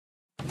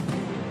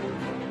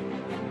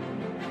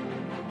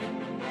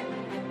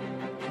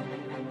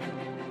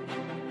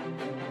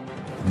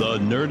The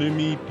Nerd in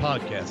Me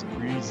podcast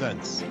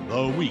presents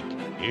The Week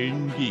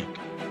in Geek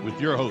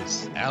with your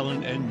hosts,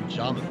 Alan and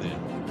Jonathan.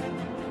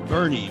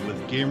 Bernie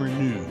with Gamer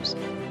News,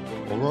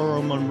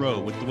 Aurora Monroe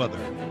with the weather,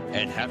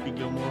 and Happy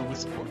Gilmore with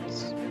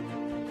sports.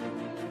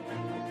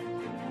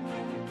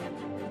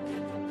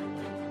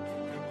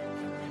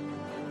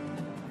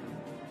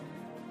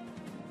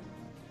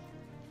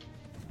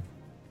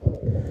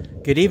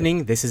 Good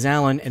evening, this is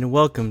Alan, and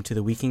welcome to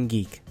The Week in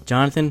Geek.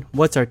 Jonathan,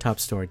 what's our top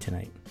story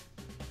tonight?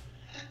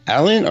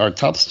 Alan, our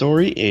top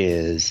story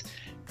is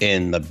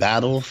in the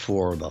battle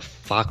for the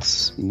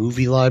Fox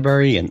movie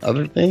library and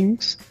other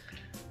things.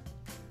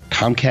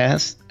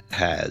 Comcast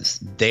has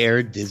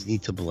dared Disney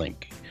to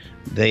blink.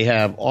 They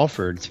have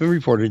offered, it's been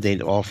reported they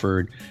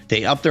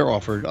upped their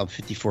offer of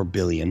 $54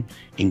 billion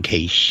in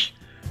cash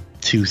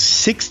to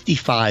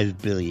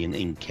 $65 billion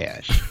in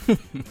cash.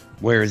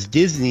 Whereas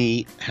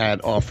Disney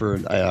had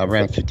offered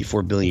around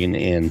 $54 billion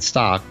in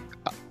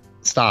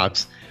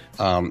stocks,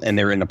 and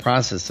they're in the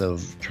process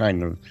of trying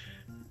to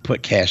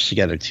put cash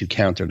together to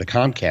counter the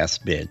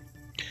Comcast bid.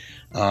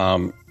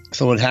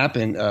 So what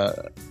happened,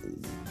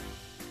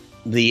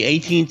 the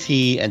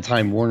AT&T and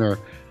Time Warner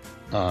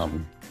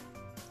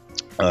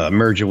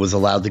merger was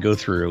allowed to go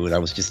through.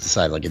 That was just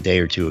decided like a day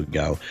or two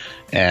ago.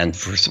 And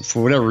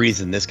for whatever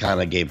reason, this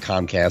kind of gave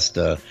Comcast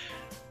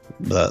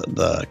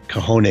the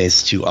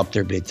cojones to up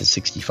their bid to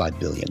 $65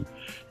 billion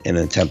in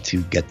an attempt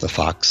to get the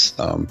Fox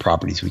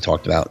properties we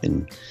talked about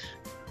in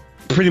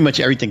pretty much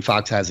everything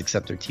Fox has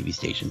except their TV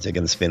stations. They're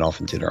going to spin off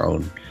into their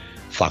own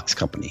Fox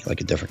company, like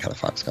a different kind of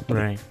Fox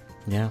company. Right.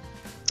 Yeah.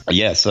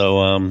 Yeah.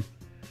 So,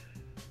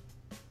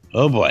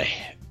 oh boy,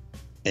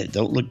 it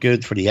don't look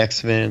good for the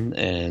X-Men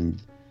and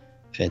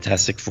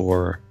Fantastic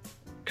Four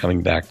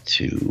coming back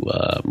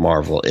to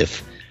Marvel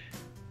if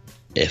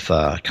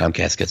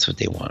Comcast gets what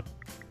they want.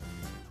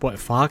 Boy,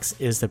 Fox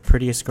is the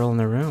prettiest girl in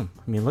the room.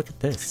 I mean, look at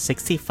this.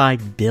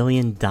 $65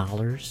 billion.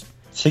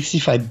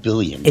 $65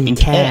 billion in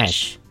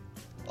cash.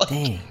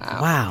 Dang.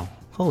 Wow.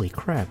 Holy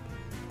crap.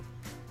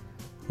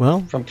 Well,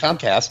 from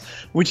Comcast,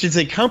 which is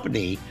a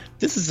company,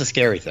 this is the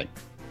scary thing.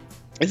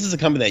 This is a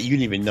company that you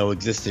didn't even know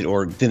existed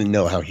or didn't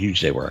know how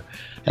huge they were.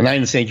 And I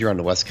understand you're on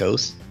the West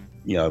Coast.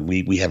 You know,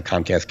 we have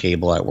Comcast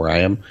cable at where I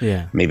am.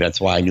 Yeah. Maybe that's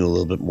why I knew a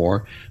little bit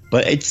more.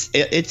 But it's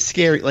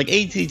scary. Like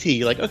AT&T,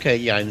 you're like, okay,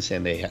 yeah, I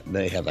understand they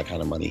have that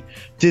kind of money.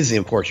 Disney,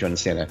 of course, you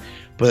understand that.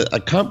 But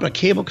a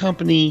cable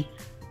company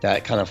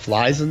that kind of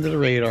flies under the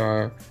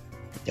radar,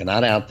 they're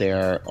not out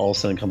there, all of a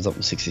sudden comes up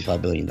with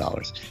 $65 billion.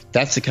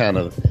 That's the kind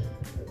of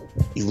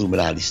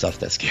Illuminati stuff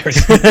that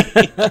scares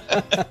me.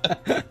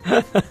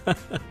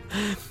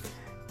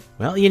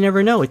 Well, you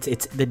never know.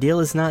 It's the deal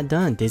is not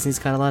done. Disney's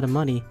got a lot of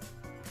money.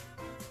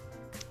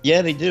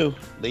 Yeah, they do.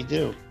 They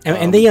do.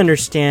 And they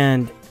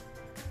understand,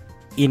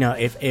 you know,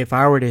 if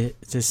I were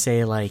to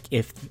say, like,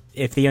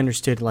 if they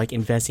understood, like,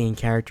 investing in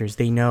characters,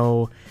 they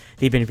know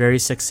they've been very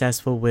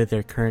successful with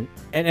their current,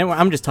 and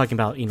I'm just talking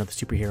about, you know, the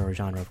superhero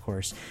genre, of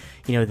course.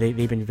 You know,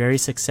 they've been very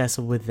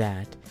successful with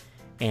that.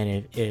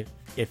 And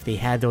if they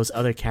had those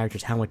other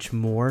characters, how much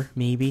more,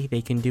 maybe,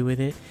 they can do with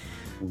it.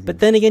 Mm-hmm. But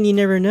then again, you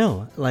never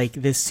know. Like,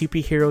 this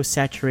superhero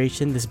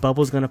saturation, this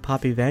bubble's going to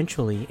pop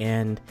eventually,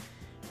 and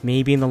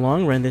maybe in the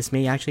long run, this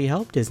may actually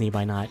help Disney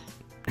by not,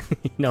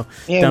 dumping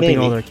maybe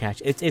all their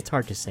cash. It's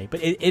hard to say,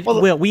 but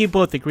we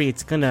both agree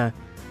it's gonna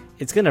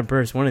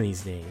burst one of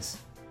these days.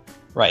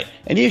 Right,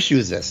 and the issue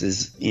is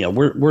this: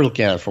 we're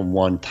looking at it from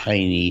one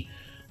tiny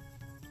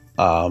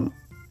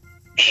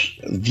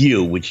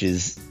view, which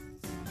is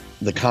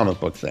the comic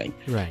book thing.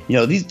 Right. You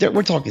know,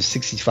 we're talking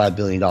 $65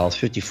 billion,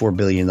 $54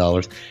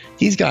 billion.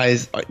 These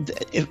guys,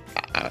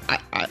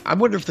 I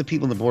wonder if the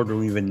people in the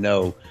boardroom even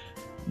know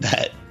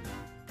that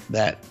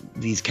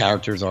these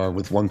characters are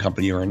with one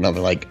company or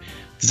another. Like,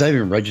 does that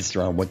even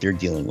register on what they're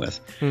dealing with?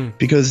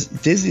 Because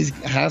Disney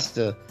has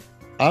to,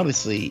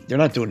 obviously, they're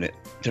not doing it.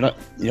 They're not,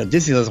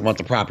 Disney doesn't want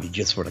the property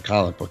just for the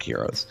comic book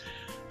heroes.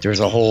 There's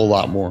a whole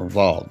lot more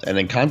involved. And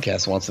then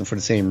Comcast wants them for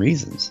the same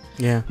reasons.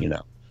 Yeah.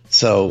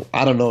 So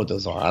I don't know what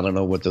those are. I don't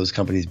know what those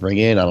companies bring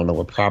in. I don't know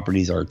what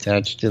properties are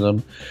attached to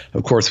them.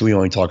 Of course, we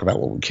only talk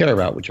about what we care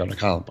about, which are the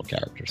comic book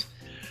characters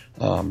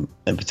and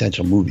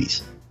potential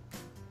movies.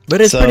 But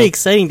it's pretty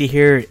exciting to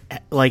hear,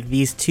 like,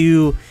 these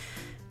two,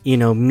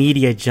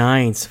 media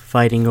giants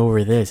fighting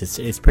over this.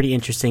 It's pretty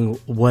interesting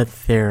what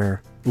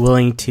they're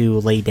willing to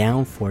lay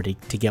down for to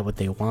get what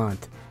they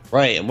want.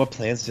 Right, and what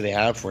plans do they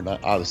have for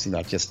obviously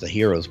not just the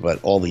heroes,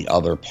 but all the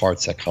other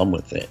parts that come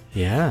with it?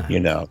 Yeah.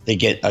 They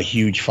get a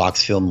huge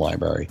Fox film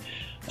library.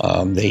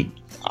 I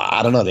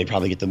don't know, they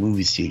probably get the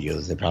movie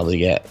studios. They probably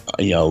get,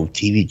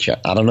 TV.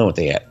 I don't know what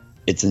they get.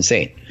 It's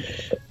insane.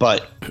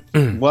 But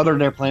what are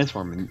their plans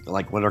for them?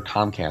 Like, what are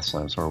Comcast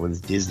plans for? What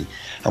is Disney?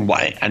 And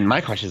why? And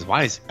my question is,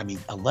 why is,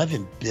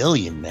 $11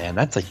 billion, man,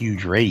 that's a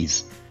huge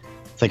raise.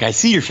 It's like, I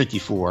see you're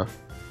 54.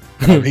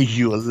 I raise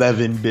you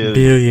 $11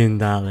 billion.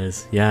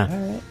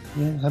 Yeah.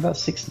 Yeah, how about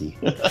 60?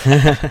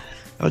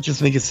 I'll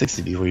just make it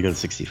 60 before you go to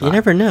 65. You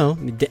never know.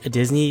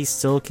 Disney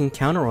still can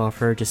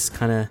counteroffer, just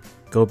kind of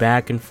go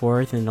back and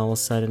forth, and all of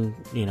a sudden,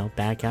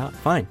 back out.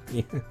 Fine.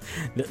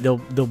 they'll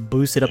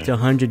boost it up to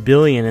 100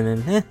 billion,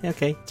 and then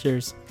okay,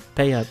 cheers,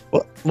 pay up.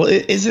 Well,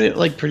 isn't it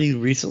like pretty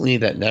recently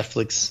that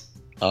Netflix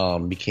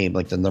became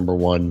like the number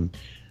one?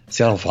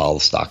 See, I don't follow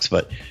the stocks,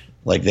 but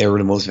like they were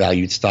the most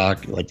valued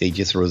stock. Like they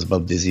just rose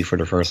above Disney for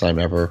the first time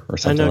ever, or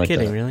something like that.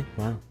 No kidding, really?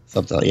 Wow.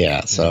 Something,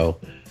 yeah. So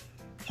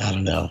I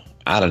don't know.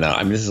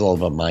 I mean, this is all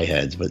about my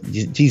heads, but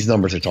these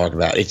numbers are talking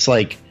about. It's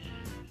like,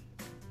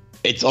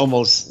 it's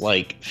almost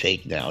like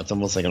fake now. It's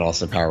almost like an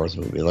Austin Powers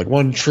movie, like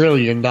 $1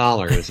 trillion.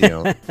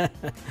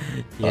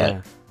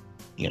 Yeah.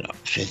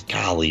 But,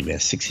 golly, man,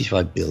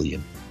 65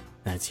 billion.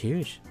 That's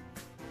huge.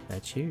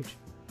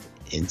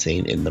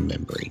 Insane in the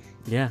memory.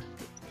 Yeah.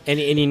 And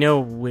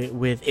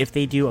with if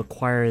they do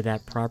acquire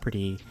that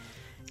property,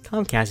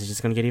 Comcast is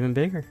just going to get even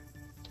bigger.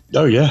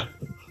 Oh yeah,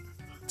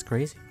 it's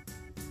crazy.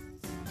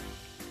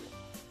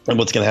 And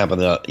what's going to happen?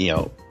 What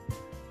are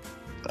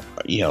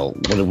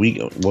we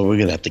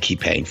going to have to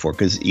keep paying for?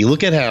 Because you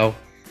look at how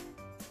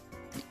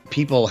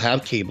people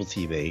have cable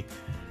TV.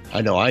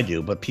 I know I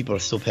do, but people are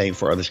still paying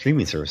for other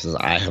streaming services.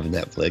 I have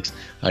Netflix.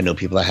 I know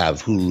people that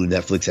have Hulu,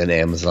 Netflix, and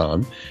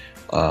Amazon.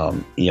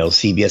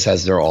 CBS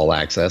has their All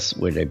Access,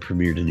 where they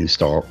premiered a new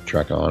Star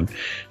Trek on.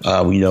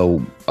 We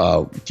know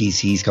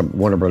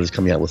Warner Brothers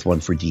coming out with one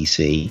for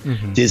DC.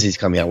 Mm-hmm. Disney's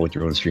coming out with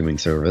their own streaming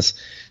service.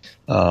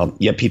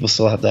 Yet people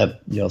still have that.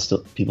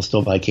 People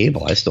still buy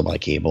cable. I still buy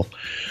cable.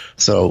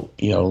 So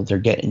they're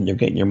getting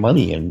your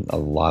money in a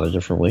lot of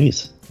different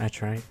ways.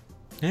 That's right.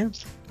 Yeah.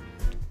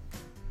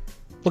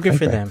 Well, good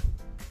for them.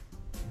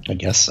 I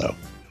guess so.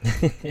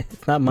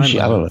 It's not my money.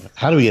 I don't know.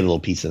 How do we get a little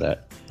piece of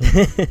that?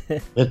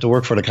 We have to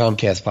work for the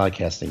Comcast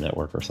Podcasting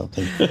Network or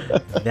something.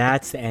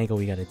 That's the angle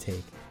we got to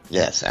take.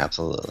 Yes,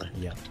 absolutely.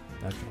 Yeah.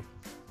 Okay.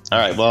 All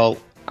right. Well,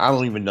 I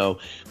don't even know.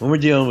 When we're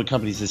dealing with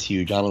companies this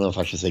huge, I don't know if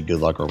I should say good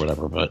luck or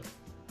whatever, but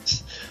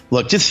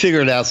look, just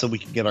figure it out so we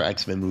can get our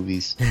X-Men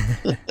movies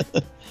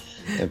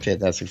and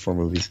Fantastic Four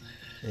movies.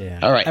 Yeah.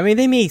 All right. I mean,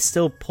 they may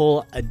still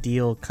pull a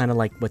deal kind of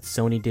like what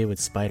Sony did with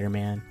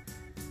Spider-Man.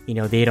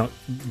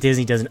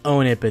 Disney doesn't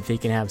own it, but they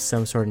can have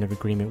some sort of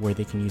agreement where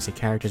they can use the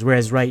characters.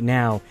 Whereas right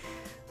now,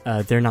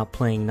 they're not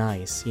playing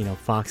nice.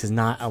 Fox is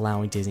not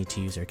allowing Disney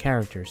to use their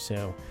characters.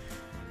 So,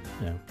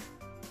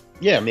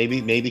 yeah,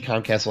 maybe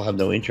Comcast will have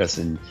no interest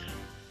in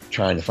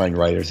trying to find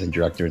writers and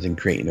directors and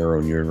creating their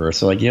own universe.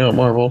 So,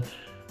 Marvel,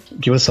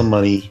 give us some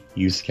money,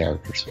 use the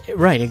characters.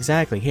 Right,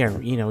 exactly.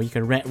 Here, you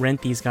can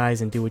rent these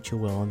guys and do what you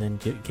will, and then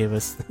give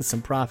us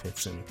some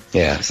profits. And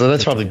yeah, so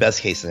that's probably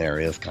best case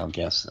scenario if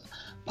Comcast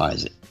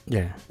buys it.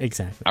 Yeah,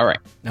 exactly. All right.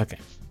 Okay.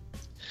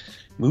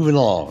 Moving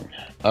along.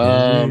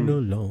 Alan,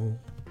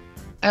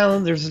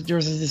 there's a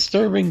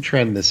disturbing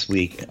trend this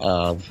week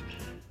of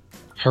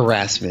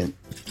harassment.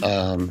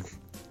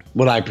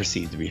 What I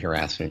perceive to be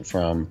harassment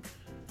from,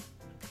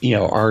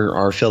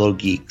 our fellow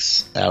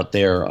geeks out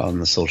there on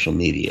the social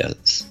media,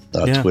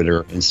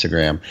 Twitter,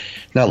 Instagram.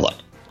 Now, look,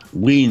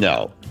 we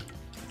know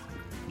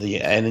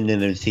the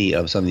anonymity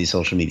of some of these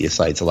social media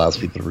sites allows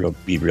people to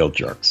be real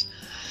jerks,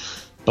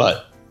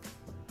 but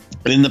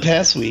in the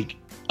past week,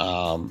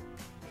 I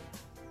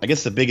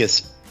guess the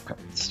biggest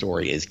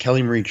story is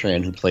Kelly Marie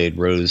Tran, who played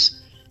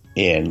Rose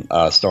in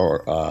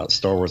Star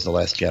Wars: The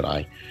Last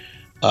Jedi,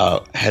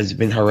 has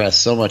been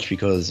harassed so much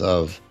because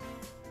of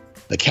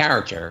the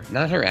character,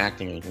 not her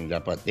acting or anything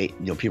like that, but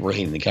people are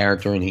hating the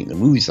character and hating the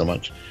movie so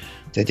much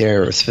that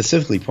they're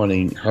specifically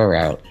pointing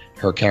her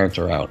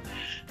character out,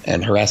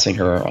 and harassing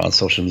her on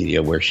social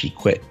media, where she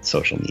quit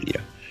social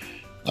media.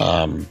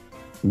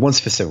 One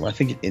specific one, I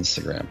think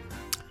Instagram.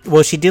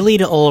 Well, she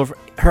deleted all of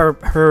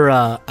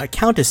her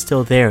account is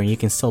still there, and you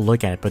can still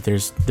look at it, but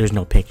there's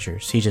no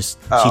pictures. She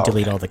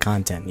deleted all the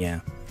content. Yeah.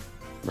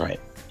 Right.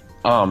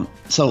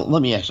 So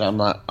let me ask you, I'm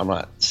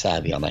not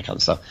savvy on that kind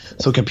of stuff.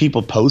 So can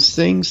people post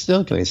things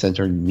still? Can they send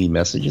me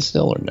messages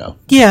still, or no?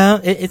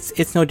 Yeah,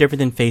 it's no different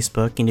than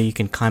Facebook. You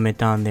can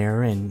comment on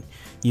there, and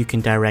you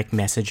can direct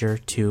message her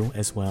too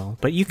as well.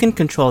 But you can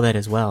control that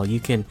as well. She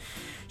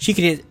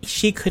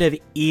could have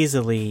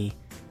easily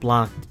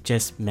blocked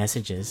just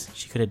messages.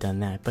 She could have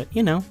done that, but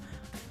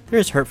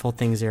there's hurtful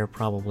things there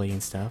probably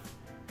and stuff.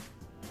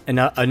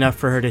 Enough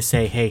for her to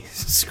say, "Hey,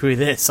 screw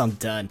this, I'm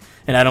done,"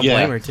 and I don't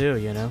blame her too.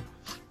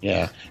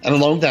 Yeah, and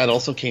along that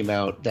also came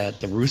out that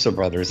the Russo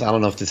brothers. I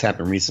don't know if this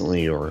happened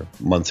recently or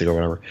months ago, or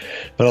whatever,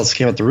 but also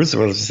came out the Russo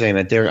brothers saying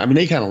that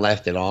they kind of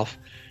laughed it off,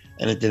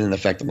 and it didn't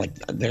affect them. Like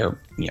they're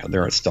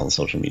still on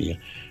social media,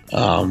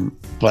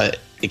 but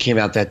it came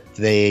out that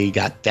they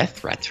got death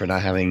threats for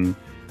not having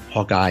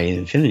Hawkeye in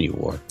Infinity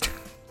War.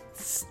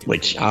 Stupid.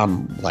 Which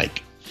I'm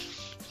like,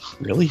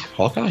 really,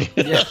 Hawkeye?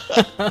 Yeah.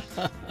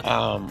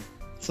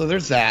 So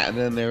there's that, and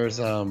then there's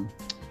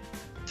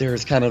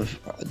kind of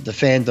the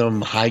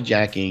fandom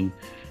hijacking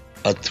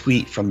a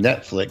tweet from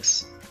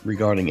Netflix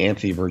regarding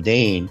Anthony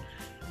Bourdain.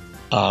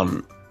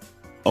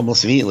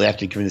 Almost immediately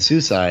after he committed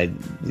suicide,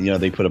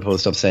 they put a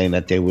post up saying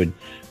that they would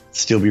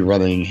still be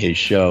running his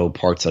show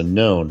Parts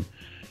Unknown,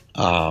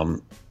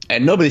 and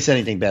nobody said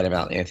anything bad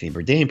about Anthony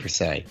Bourdain per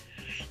se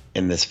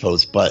in this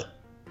post, but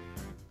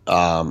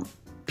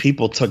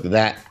people took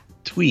that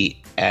tweet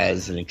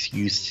as an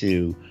excuse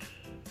to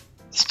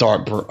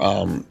start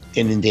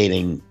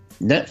inundating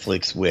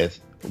Netflix with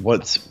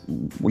where's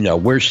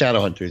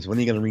Shadowhunters? When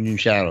are you going to renew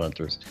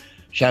Shadowhunters?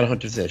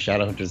 Shadowhunters this,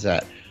 Shadowhunters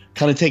that.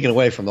 Kind of taken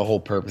away from the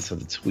whole purpose of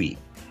the tweet.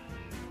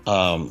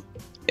 I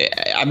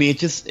mean,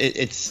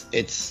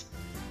 it's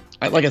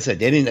like I said,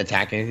 they didn't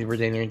attack anything for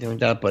Dane or anything like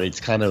that, but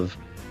it's kind of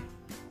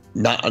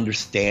not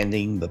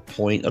understanding the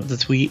point of the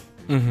tweet.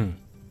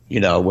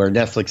 Mm-hmm. Where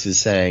Netflix is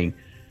saying,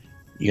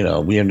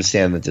 we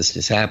understand that this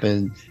just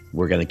happened.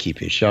 We're going to keep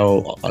his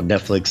show on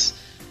Netflix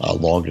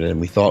longer than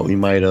we thought we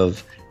might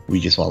have. We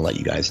just want to let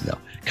you guys know.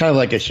 Kind of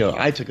like a show.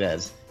 I took it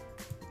as,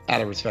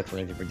 out of respect for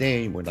Anthony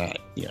Bourdain, we're not,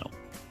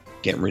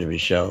 getting rid of his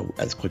show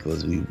as quickly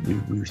as we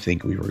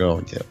think we were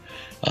going to.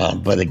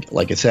 But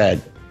like I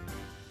said,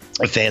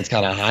 the fans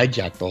kind of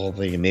hijacked the whole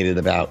thing and made it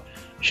about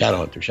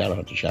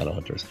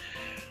Shadowhunters.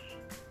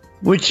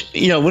 Which,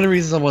 one of the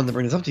reasons I wanted to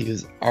bring this up to you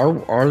is,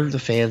 are the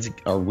fans,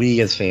 are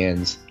we as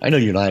fans, I know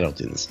you and I don't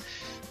do this,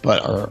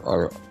 but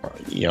are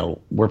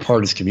we're part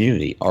of this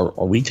community.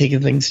 Are we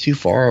taking things too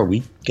far? Are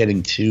we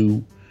getting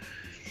too,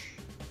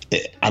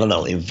 I don't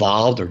know,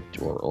 involved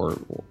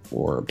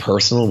or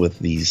personal with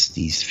these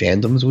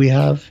fandoms we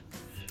have?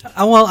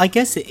 Well, I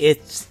guess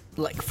it's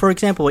like, for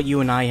example, what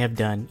you and I have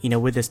done,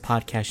 with this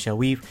podcast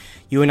show.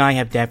 You and I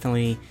have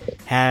definitely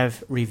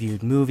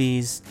reviewed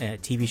movies,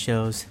 TV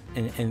shows,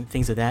 and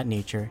things of that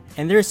nature.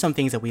 And there are some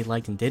things that we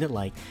liked and didn't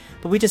like,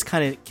 but we just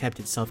kind of kept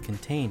it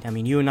self-contained. I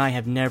mean, you and I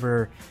have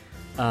never,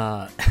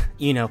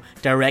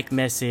 direct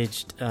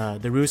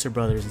messaged the Russo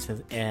brothers and stuff,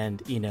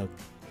 and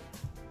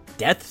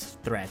death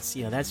threats.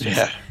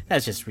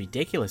 That's just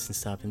ridiculous and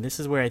stuff. And this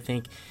is where I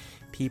think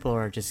people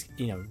are just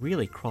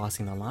really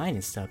crossing the line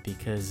and stuff,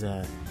 because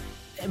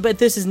but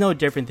this is no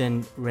different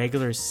than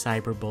regular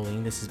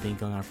cyberbullying. This has been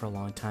going on for a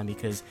long time,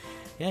 because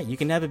you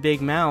can have a big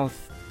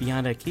mouth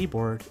behind a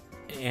keyboard,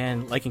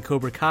 and like in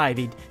Cobra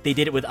Kai, they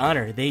did it with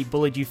honor. They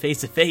bullied you face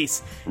to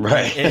face,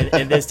 right?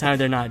 And this time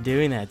they're not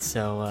doing that.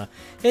 So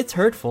it's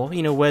hurtful,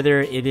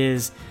 whether it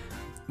is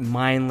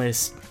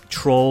mindless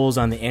trolls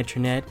on the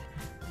internet.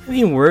 I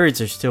mean, words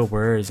are still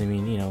words. I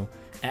mean,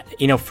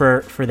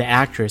 for the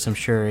actress, I'm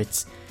sure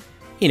it's,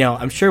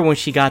 I'm sure when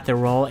she got the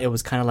role, it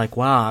was kind of like,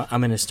 wow,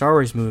 I'm in a Star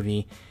Wars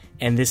movie,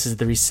 and this is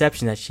the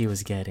reception that she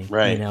was getting.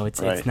 Right.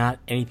 It's not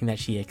anything that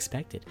she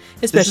expected,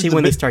 especially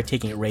when they start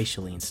taking it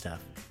racially and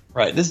stuff.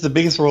 Right. This is the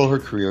biggest role of her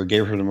career,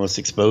 gave her the most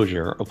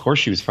exposure. Of course,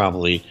 she was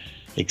probably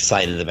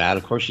excited about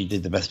it. Of course, she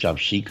did the best job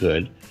she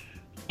could.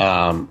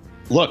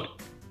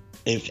 Look,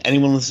 if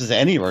anyone listens to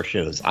any of our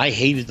shows, I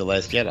hated The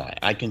Last Jedi.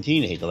 I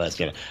continue to hate The Last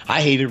Jedi.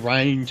 I hated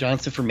Rian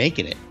Johnson for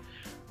making it.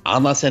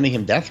 I'm not sending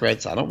him death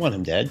threats. I don't want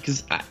him dead,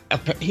 because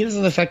he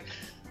doesn't affect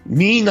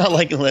me. Not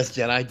liking The Last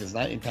Jedi does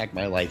not impact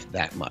my life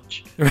that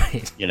much.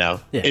 Right.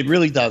 It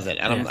really doesn't.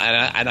 And,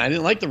 I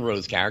didn't like the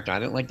Rose character. I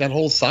didn't like that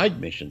whole side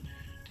mission.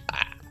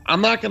 I'm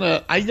not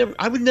gonna.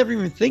 I would never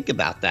even think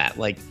about that.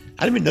 Like,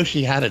 I didn't even know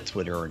she had a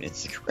Twitter or an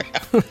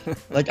Instagram.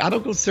 Like, I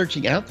don't go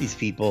searching out these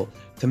people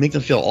to make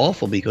them feel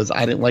awful because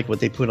I didn't like what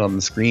they put on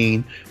the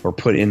screen or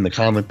put in the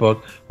comic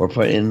book or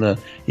put in the.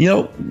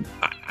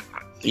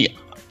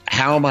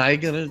 How am I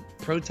gonna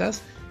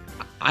protest?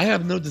 I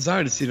have no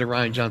desire to see the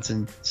Rian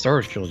Johnson Star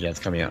Wars trilogy that's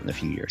coming out in a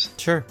few years.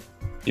 Sure.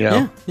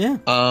 Yeah.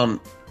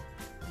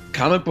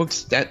 Comic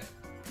books that,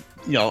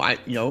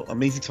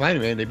 Amazing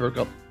Spider-Man, they broke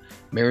up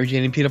Mary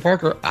Jane and Peter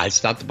Parker. I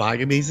stopped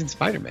buying Amazing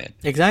Spider-Man.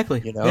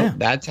 Exactly.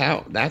 That's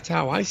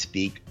how I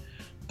speak.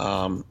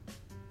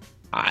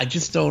 I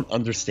just don't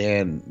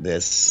understand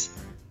this.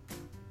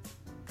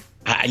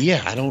 I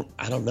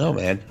don't know,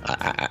 man.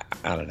 I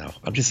don't know.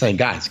 I'm just saying,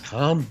 guys,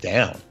 calm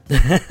down.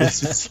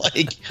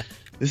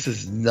 This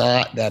is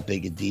not that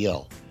big a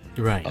deal.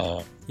 Right.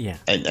 Yeah.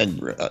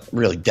 And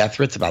really, death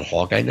threats about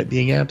Hawkeye not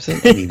being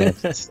absent. I mean,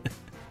 that's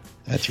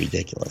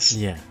ridiculous.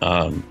 Yeah.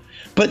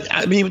 But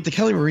I mean, with the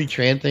Kelly Marie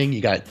Tran thing,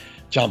 you got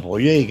John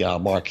Boyega, you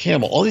got Mark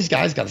Hamill. All these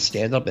guys got to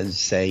stand up and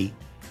say,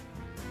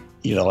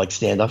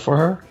 stand up for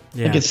her.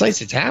 Yeah. Like, it's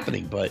nice it's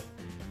happening, but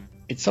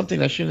it's something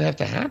that shouldn't have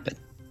to happen.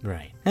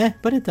 Right.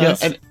 But it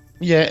does. And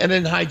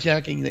then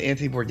hijacking the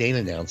Anthony Bourdain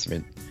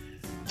announcement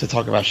to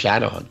talk about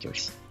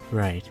Shadowhunters.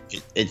 Right.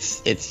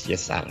 It's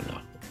just, I don't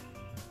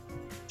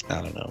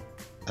know.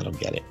 I don't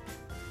get it.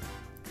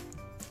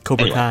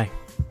 Cobra Kai.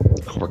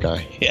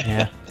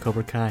 Yeah.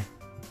 Cobra Kai.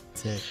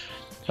 That's it.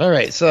 All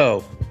right,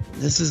 so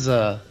this is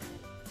a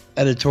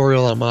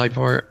editorial on my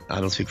part.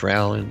 I don't speak for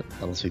Alan. I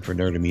don't speak for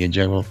Nerd and me in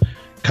general.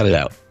 Cut it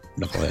out,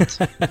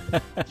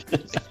 knuckleheads.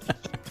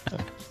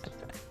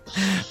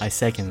 I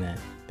second that.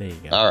 There you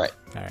go. All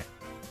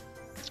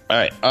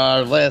right.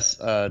 Our last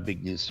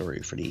big news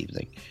story for the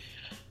evening.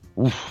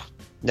 Oof.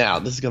 Now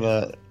this is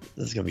gonna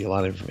be a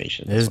lot of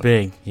information. It is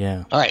big,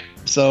 yeah. All right.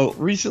 So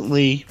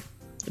recently,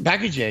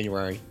 back in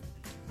January,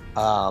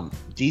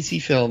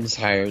 DC Films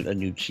hired a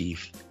new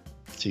chief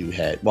to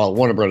head. Well,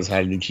 Warner Brothers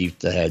hired a new chief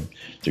to head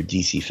their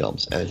DC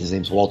Films, and his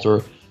name's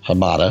Walter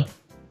Hamada.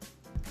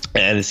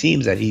 And it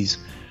seems that he's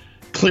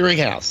clearing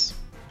house.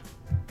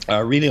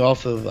 Reading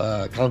off of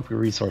a Comic Book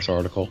Resource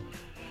article,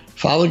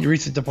 Following the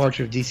recent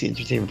departure of DC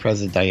Entertainment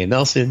President Diane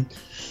Nelson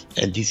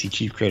and DC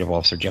Chief Creative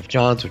Officer Jeff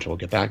Johns, which we'll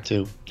get back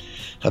to,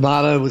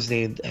 Hamada was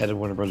named head of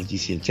Warner Brothers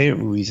DC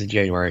Entertainment Movies in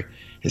January.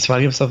 He's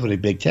finding himself with a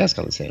big task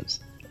on his hands.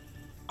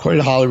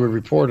 According to Hollywood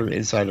Reporter, an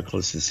insider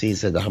close to the scene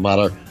said that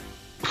Hamada,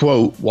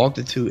 quote, walked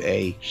into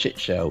a shit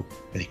show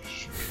and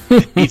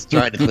he's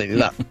trying to clean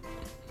it up.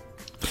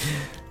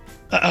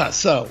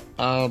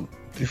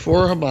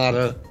 Before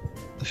Hamada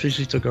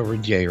officially took over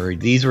in January,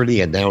 these were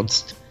the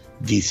announced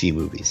DC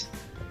movies: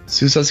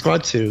 Suicide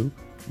Squad 2,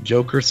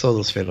 Joker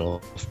solo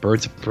spin-off,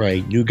 Birds of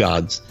Prey, New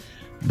Gods,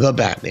 The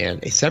Batman,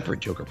 a separate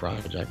Joker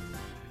project,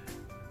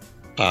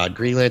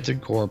 Green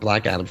Lantern Corps,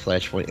 Black Adam,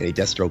 Flashpoint, and a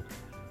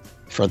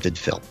Deathstroke-fronted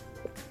film.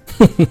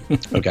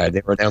 Okay,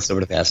 they were announced over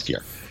the past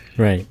year.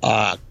 Right.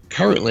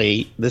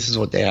 Currently, this is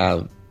what they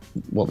have,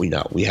 what we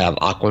know. We have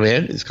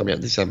Aquaman, is coming out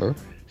in December,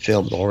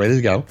 filmed, all ready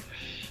to go.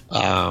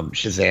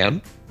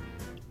 Shazam,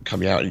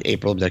 coming out in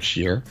April of next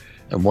year.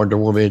 And Wonder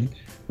Woman,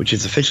 which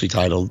is officially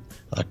titled,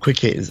 quick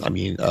hit is,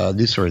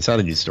 news story, it's not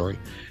a news story.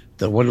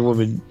 The Wonder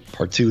Woman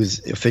Part 2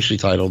 is officially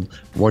titled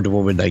Wonder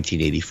Woman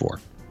 1984.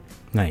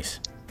 Nice.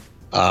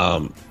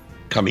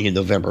 Coming in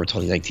November of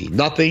 2019.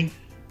 Nothing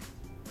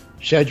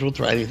scheduled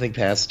for anything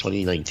past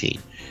 2019.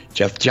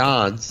 Jeff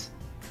Johns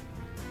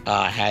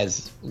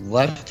has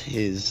left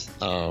his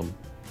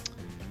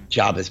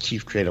job as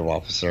Chief Creative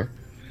Officer,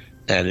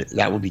 and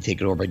that will be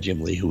taken over by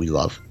Jim Lee, who we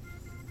love.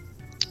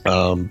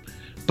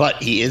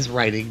 But he is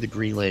writing the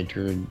Green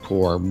Lantern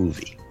Corps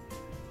movie,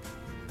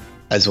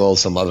 as well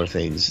as some other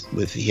things.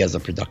 He has a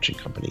production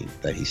company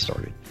that he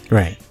started.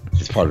 Right.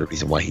 It's part of the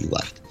reason why he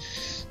left.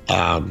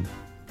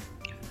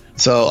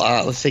 So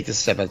let's take this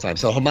step at a time.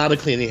 So Hamada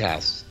cleaning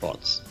house,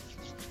 thoughts?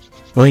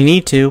 Well, you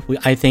need to.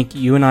 I think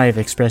you and I have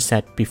expressed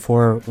that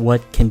before.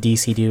 What can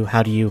DC do?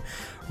 How do you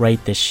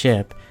right this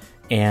ship?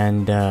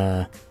 And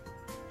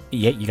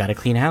you got to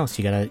clean house.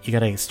 You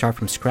gotta start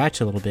from scratch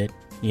a little bit,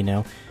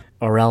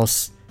 or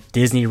else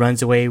Disney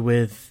runs away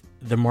with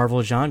the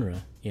Marvel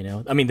genre. The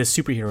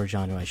superhero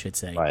genre, I should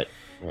say. Right.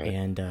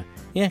 And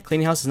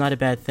cleaning house is not a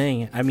bad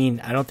thing. I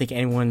don't think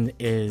anyone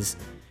is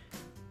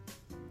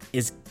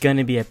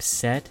gonna be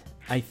upset.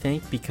 I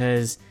think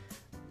because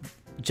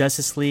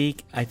Justice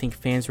League, I think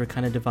fans were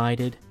kind of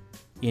divided.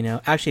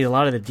 Actually, a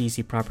lot of the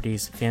DC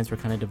properties fans were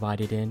kind of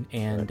divided in,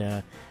 and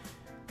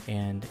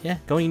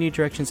going in a new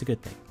direction is a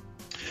good thing.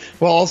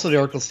 Well, also the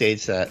article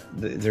states that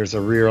there's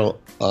a real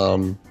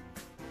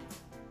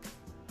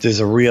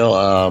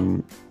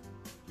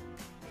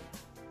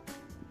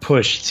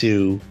push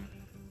to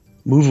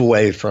move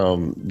away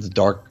from the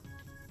dark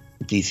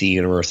DC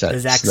universe that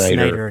Zack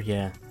Snyder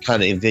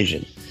kind of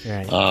envisioned.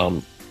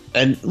 Right.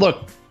 And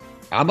look,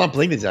 I'm not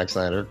blaming Zack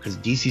Snyder because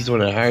DC's the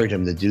one that hired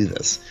him to do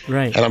this.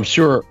 Right. And I'm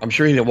sure he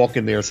didn't walk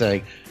in there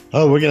saying,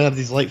 "Oh, we're gonna have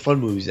these light fun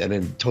movies," and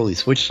then totally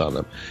switched on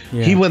them.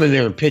 Yeah. He went in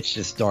there and pitched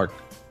this dark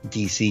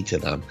DC to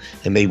them,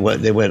 and they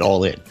went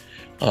all in.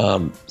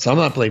 So I'm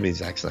not blaming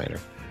Zack Snyder.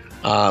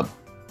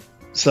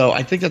 So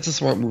I think that's a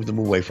smart move to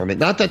move away from it.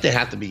 Not that they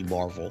have to be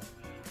Marvel,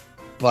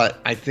 but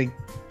I think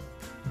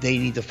they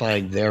need to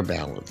find their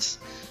balance.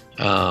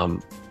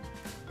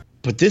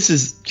 But this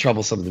is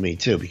troublesome to me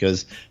too,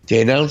 because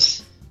they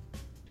announced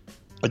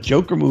a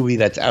Joker movie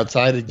that's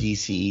outside of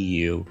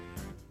DCEU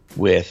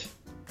with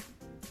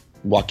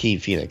Joaquin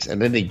Phoenix, and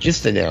then they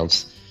just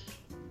announced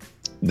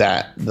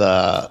that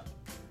the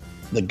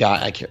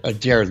guy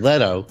Jared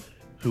Leto,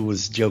 who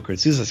was Joker in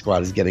Suicide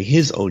Squad, is getting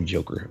his own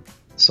Joker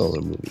solo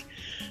movie.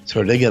 So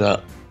are they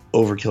gonna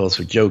overkill us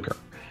with Joker?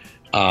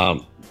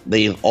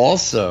 They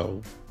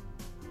also,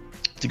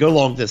 to go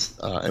along with this,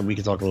 and we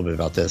can talk a little bit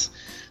about this.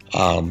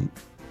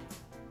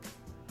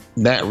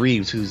 Matt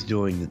Reeves, who's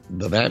doing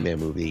the Batman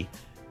movie,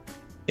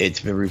 it's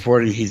been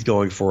reported he's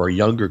going for a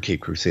younger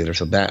Kid Crusader,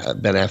 so Ben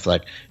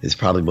Affleck is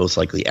probably most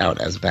likely out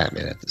as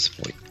Batman at this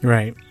point.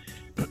 Right.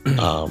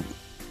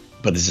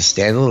 But is it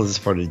standalone? Is this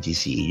part of the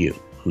DCEU?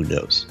 Who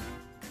knows?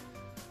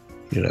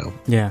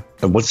 Yeah.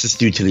 And what's this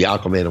do to the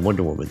Aquaman and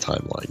Wonder Woman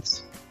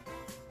timelines?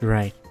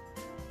 Right.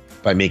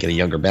 By making a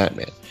younger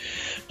Batman.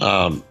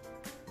 So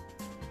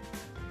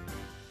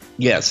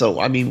it's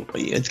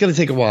going to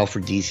take a while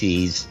for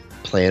DC's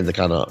plan to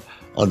kind of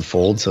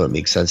unfold so it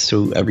makes sense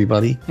to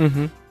everybody.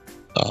 Mm-hmm.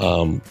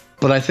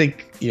 But I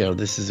think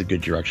this is a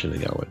good direction to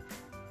go in.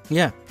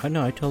 Yeah, I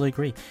totally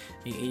agree.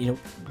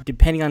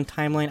 Depending on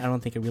timeline, I don't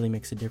think it really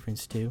makes a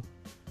difference too.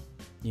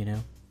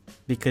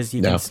 Because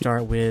you can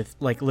start with,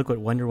 like, look what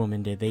Wonder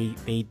Woman did.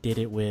 They did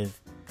it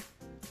with,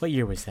 what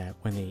year was that?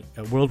 When they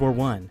World War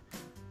I,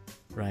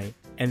 right?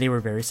 And they were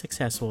very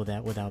successful with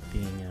that without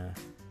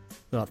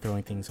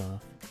throwing things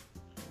off.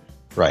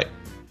 Right.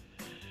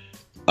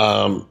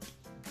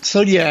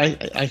 So yeah,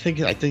 I think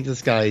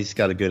this guy's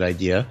got a good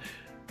idea.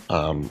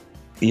 Things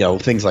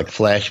like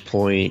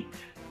Flashpoint,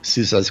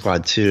 Suicide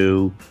Squad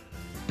 2,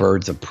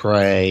 Birds of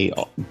Prey,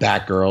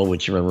 Batgirl,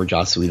 which you remember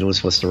Joss Whedon was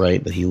supposed to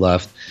write, but he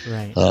left.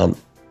 Right.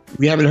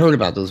 We haven't heard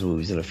about those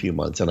movies in a few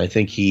months, and I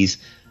think he's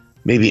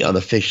maybe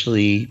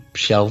unofficially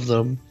shelved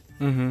them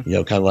Mm-hmm. You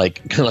know, kind of like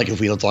if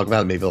we don't talk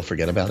about it, maybe they'll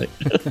forget about it.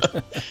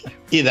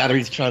 Either that, or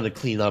he's trying to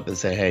clean up and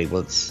say, "Hey,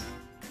 let's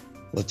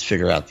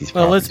figure out these."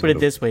 Well, let's put it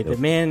this way: the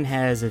man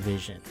has a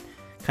vision,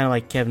 kind of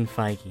like Kevin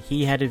Feige.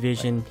 He had a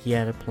vision, he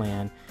had a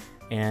plan,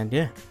 and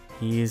yeah,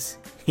 he's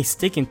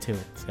sticking to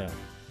it.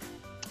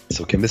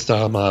 So can Mr.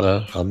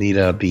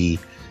 Hamida be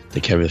the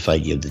Kevin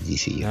Feige of the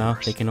DC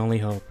universe? No, they can only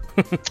hope.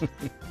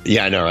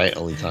 Yeah, I know, right?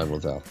 Only time will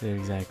tell. Yeah,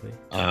 exactly.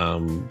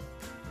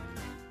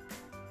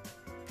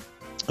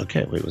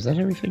 Okay, wait, was that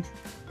everything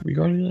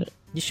regarding that?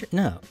 You sure?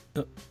 No.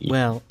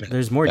 Well,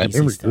 there's more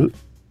DC stuff.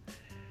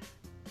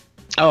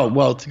 Oh,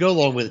 well, to go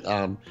along with,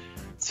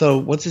 so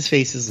what's his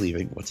face is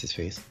leaving. What's his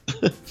face?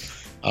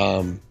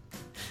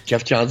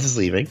 Jeff Johns is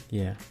leaving.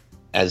 Yeah.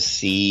 As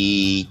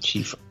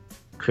Chief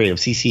Creative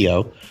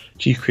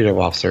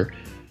Officer,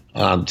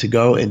 to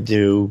go and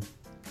do.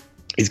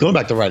 He's going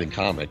back to writing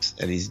comics,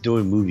 and he's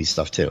doing movie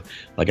stuff too.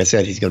 Like I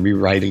said, he's going to be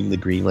writing the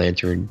Green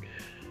Lantern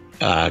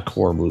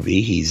core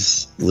movie.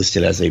 He's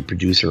listed as a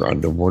producer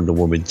under Wonder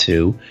Woman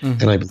 2,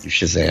 and I believe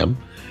Shazam,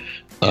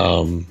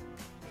 and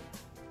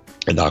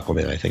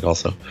Aquaman, I think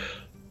also.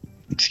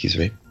 Excuse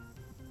me.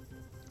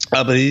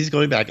 But he's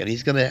going back, and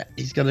he's gonna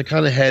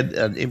kind of head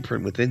an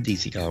imprint within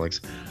DC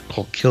Comics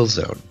called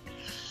Killzone.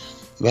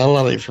 Not a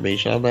lot of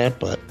information on that,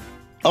 but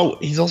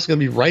he's also gonna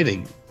be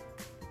writing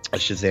a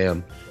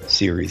Shazam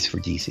series for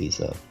DC,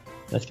 so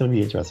that's gonna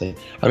be interesting.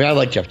 I mean, I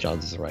like Jeff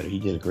Johns as a writer; he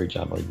did a great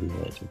job on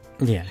Green Lantern.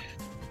 Yeah.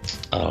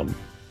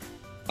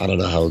 I don't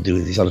know how he'll do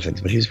these other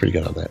things, but he was pretty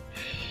good on that.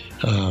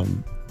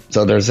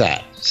 So there's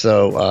that.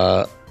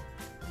 So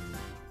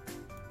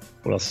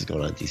what else is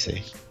going on at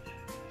DC?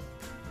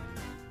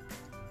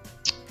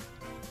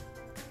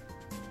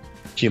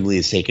 Jim Lee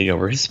is taking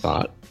over his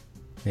spot.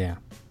 Yeah.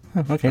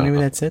 Oh, okay, maybe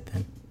that's it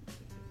then.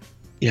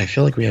 Yeah, I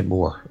feel like we had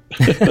more.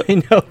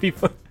 I know,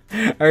 before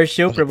our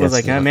show prep was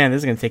like, oh man, this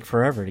is going to take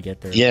forever to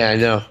get there. Yeah, I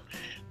know.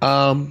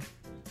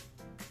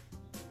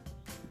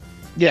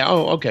 Yeah,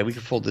 okay, we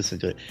can fold this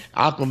into it.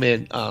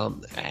 Aquaman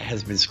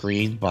has been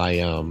screened by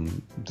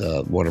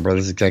the Warner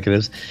Brothers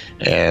executives,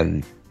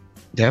 and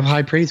they have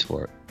high praise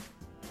for it.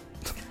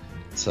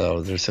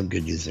 So there's some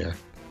good news there.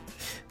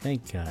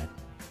 Thank God.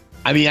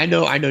 I mean, I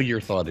know your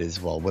thought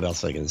is, well, what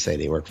else am I going to say?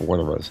 They work for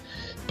Warner Bros.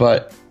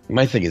 But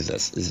my thing is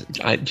this: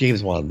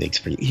 James Wan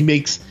makes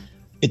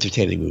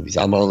entertaining movies.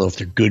 I don't know if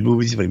they're good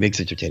movies, but he makes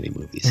entertaining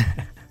movies.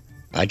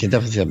 I can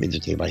definitely say I'm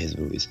entertained by his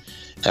movies,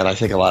 and I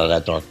think a lot of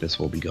that darkness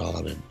will be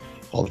gone and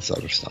all this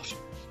other stuff.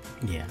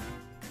 Yeah,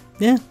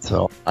 yeah.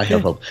 So I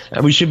have hope,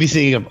 and we should be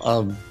seeing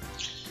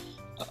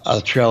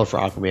a trailer for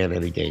Aquaman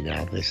any day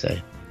now. They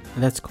say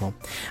that's cool.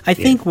 I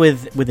think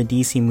with the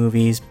DC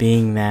movies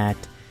being that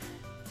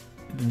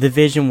the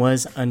vision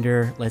was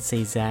under, let's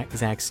say,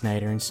 Zack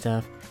Snyder and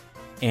stuff,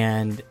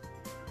 and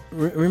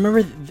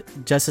remember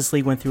Justice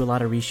League went through a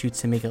lot of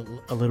reshoots to make it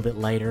a little bit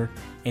lighter,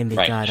 and they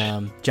got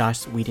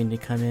Joss Whedon to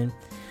come in.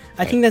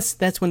 I think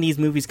that's when these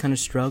movies kind of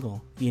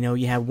struggle. You know,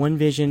 you have one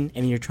vision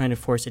and you're trying to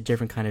force a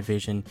different kind of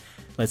vision,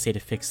 let's say, to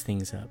fix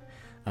things up.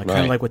 Kind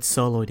of like what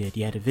Solo did.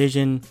 You had a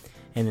vision,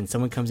 and then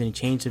someone comes in and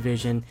changes the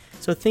vision.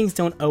 So things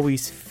don't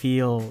always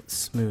feel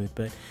smooth.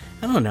 But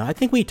I don't know. I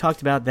think we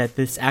talked about that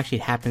this actually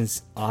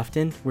happens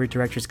often, where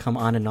directors come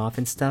on and off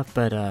and stuff.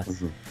 But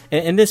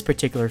in this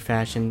particular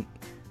fashion,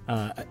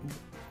 I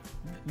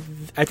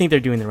think they're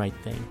doing the right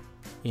thing.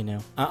 You know,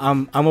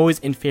 I'm always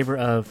in favor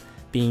of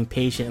being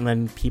patient and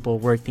letting people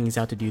work things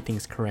out to do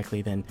things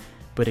correctly than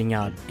putting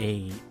out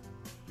a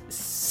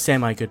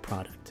semi-good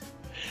product.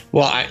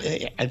 Well,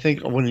 I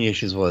think one of the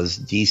issues was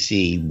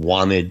DC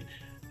wanted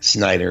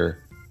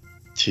Snyder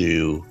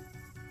to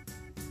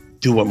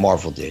do what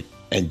Marvel did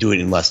and do it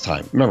in less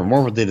time. Remember,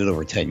 Marvel did it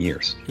over 10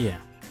 years. Yeah.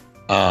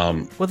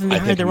 Well, then they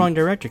hired the wrong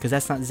director because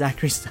that's not Zack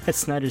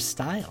Snyder's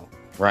style.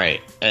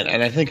 Right.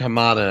 And I think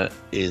Hamada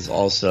is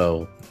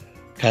also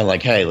kind of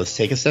like, hey, let's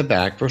take a step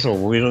back. First of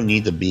all, we don't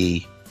need to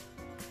be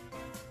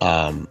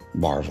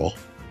Marvel.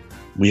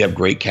 We have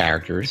great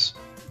characters.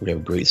 We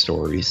have great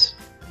stories.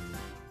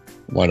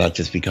 Why not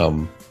just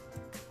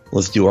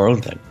let's do our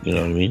own thing. You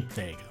know what I mean?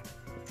 There you go.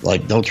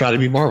 Like, don't try to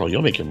be Marvel.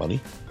 You'll make your money.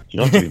 You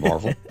don't have to be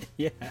Marvel.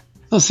 Yeah.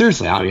 No,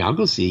 seriously, I'll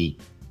go see.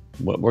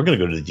 We're going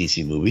to go to the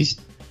DC movies.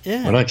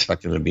 Yeah. We're not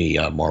expecting them to be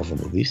Marvel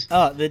movies.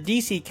 The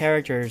DC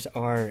characters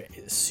are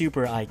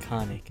super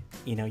iconic.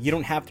 You know, you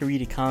don't have to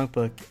read a comic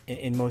book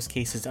in most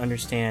cases to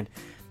understand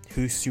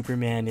who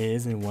Superman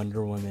is and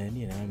Wonder Woman.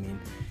 You know, I mean,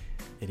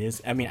 it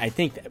is. I mean, I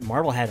think that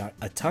Marvel had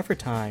a tougher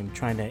time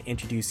trying to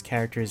introduce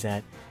characters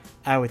that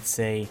I would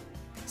say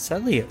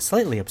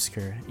slightly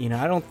obscure. You know,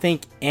 I don't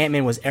think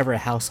Ant-Man was ever a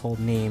household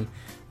name,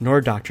 nor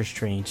Doctor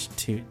Strange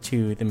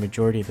to the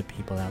majority of the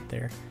people out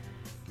there.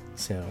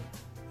 So,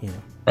 you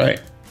know.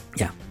 Right.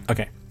 Yeah.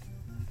 Okay.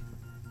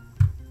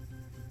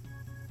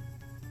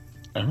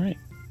 All right.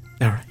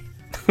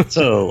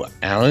 So,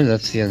 Alan,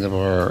 that's the end of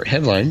our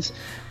headlines.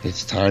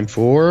 It's time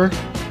for...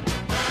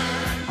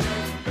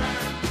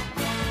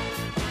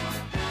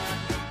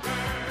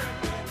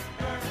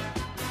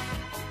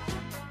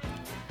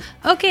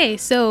 Okay, Okay,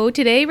 so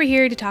today we're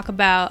here to talk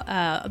about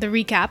the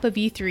recap of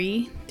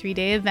E3,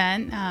 3-day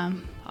event,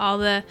 all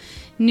the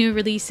new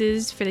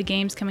releases for the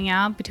games coming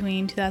out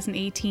between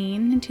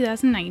 2018 and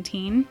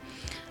 2019.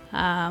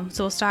 So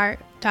we'll start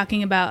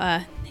talking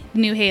about the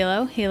new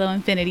Halo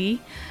Infinity,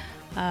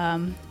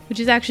 which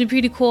is actually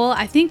pretty cool.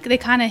 I think they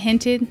kind of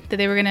hinted that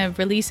they were going to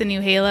release a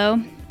new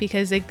Halo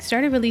because they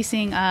started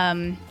releasing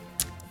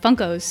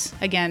Funkos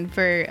again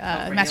for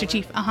Master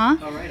Chief. Oh,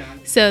 right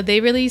on. So they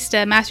released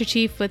Master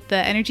Chief with the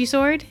energy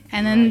sword,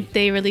 and then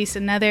they released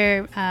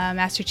another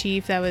Master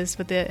Chief that was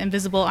with the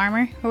invisible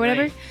armor or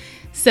whatever. Right.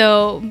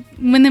 So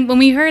when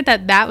we heard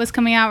that was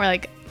coming out, we're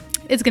like,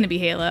 it's gonna be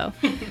Halo.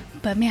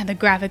 But man, the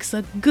graphics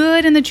look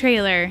good in the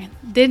trailer.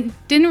 Didn't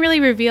really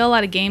reveal a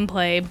lot of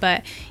gameplay,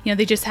 but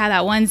they just had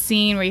that one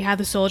scene where you have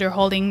the soldier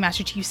holding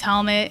Master Chief's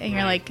helmet, and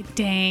you're like,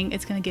 dang,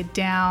 it's gonna get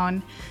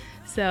down.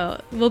 So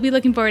we'll be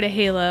looking forward to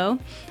Halo.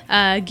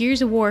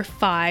 Gears of War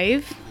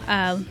 5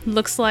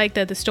 looks like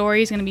that the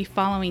story is going to be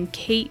following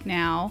Kate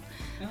now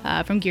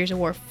from Gears of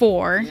War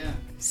 4. Yeah.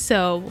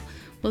 So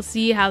we'll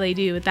see how they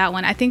do with that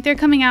one. I think they're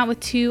coming out with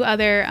 2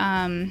 other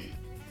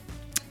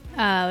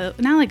not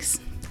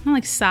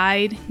like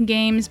side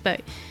games, but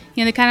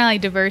they kind of like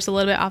diverse a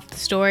little bit off the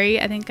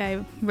story. I think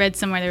I read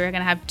somewhere they were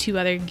going to have 2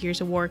 other Gears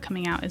of War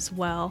coming out as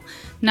well.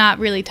 Not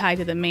really tied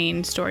to the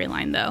main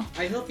storyline, though.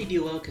 I hope they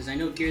do well, because I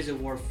know Gears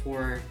of War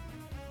 4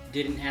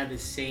 didn't have the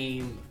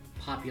same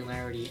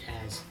popularity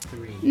as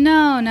 3.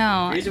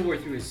 No. Gears of War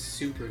 3 was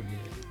super good.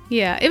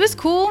 Yeah, it was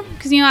cool,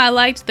 because, I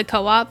liked the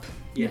co-op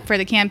for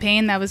the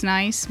campaign. That was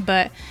nice,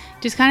 but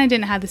just kind of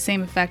didn't have the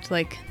same effect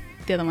like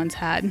the other ones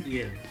had.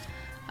 Yeah.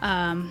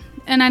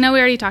 And I know we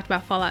already talked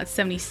about Fallout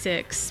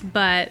 76,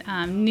 but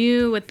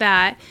new with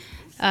that,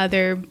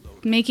 they're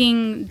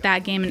making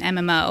that game an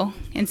MMO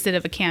instead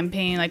of a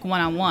campaign, like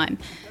one-on-one.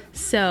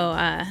 So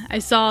I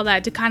saw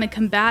that to kind of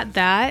combat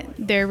that,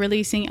 they're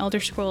releasing Elder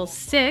Scrolls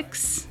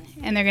 6,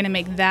 and they're going to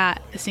make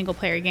that a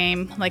single-player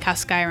game, like how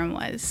Skyrim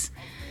was.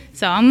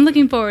 So I'm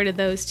looking forward to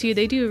those two.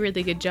 They do a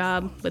really good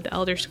job with the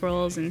Elder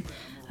Scrolls, and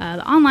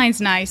the online's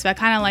nice, but I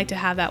kind of like to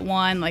have that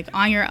one, like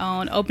on your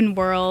own, open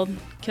world,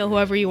 kill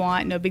whoever you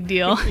want, no big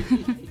deal.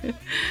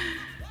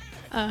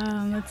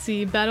 Let's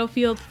see,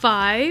 Battlefield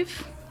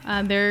 5.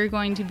 They're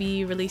going to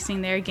be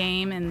releasing their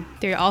game, and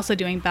they're also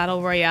doing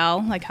Battle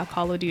Royale, like how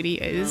Call of Duty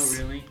is.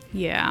 Oh, really?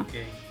 Yeah.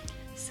 Okay.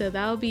 So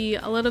that'll be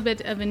a little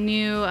bit of a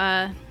new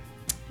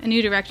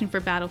direction for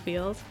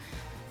Battlefield.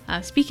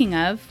 Speaking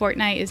of,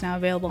 Fortnite is now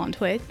available on the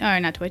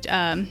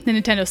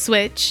Nintendo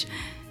Switch.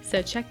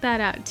 So check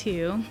that out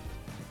too.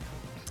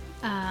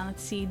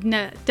 Let's see,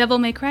 Devil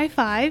May Cry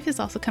 5 is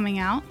also coming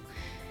out.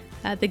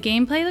 The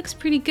gameplay looks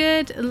pretty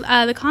good.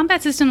 The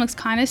combat system looks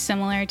kind of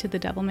similar to the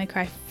Devil May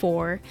Cry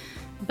 4,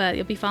 but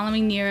you'll be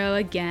following Nero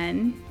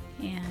again,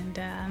 and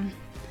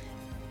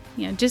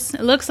just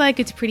it looks like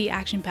it's pretty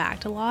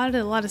action-packed. A lot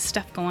of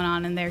stuff going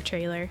on in their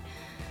trailer.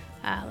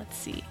 Let's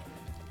see,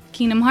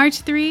 Kingdom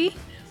Hearts 3.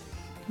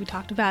 We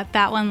talked about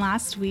that one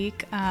last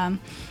week.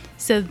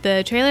 So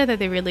the trailer that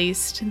they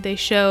released, they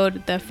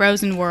showed the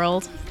frozen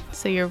world.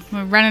 So you're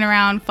running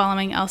around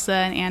following Elsa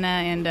and Anna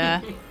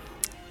and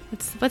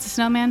what's the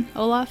snowman?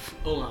 Olaf?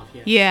 Olaf,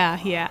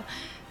 yes. Yeah.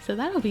 So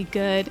that'll be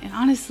good. And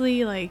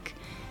honestly, like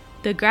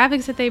the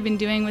graphics that they've been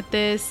doing with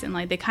this, and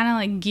like they kind of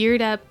like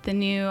geared up the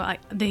new, like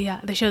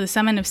they show the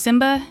summon of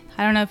Simba.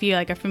 I don't know if you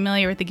like are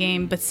familiar with the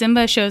game, but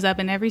Simba shows up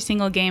in every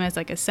single game as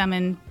like a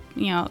summon,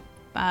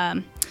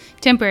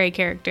 temporary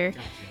character.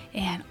 Gotcha.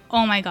 And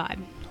oh my god,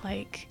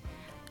 like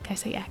can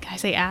I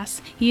say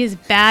ass? He is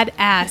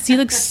badass. He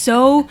looks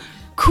so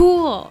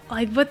cool.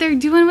 Like what they're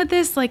doing with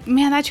this, like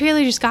man, that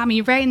trailer just got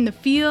me right in the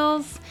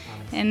feels.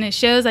 And it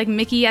shows like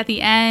Mickey at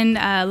the end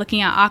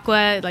looking at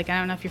Aqua. Like I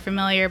don't know if you're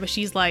familiar, but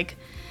she's like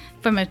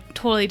from a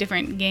totally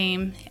different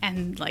game,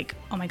 and like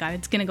oh my god,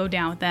 it's gonna go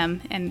down with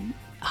them, and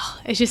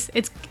it's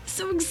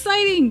so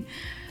exciting.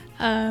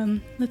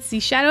 Let's see,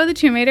 Shadow of the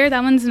Tomb Raider.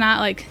 That one's not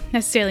like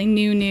necessarily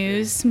new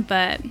news,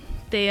 but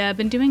they've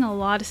been doing a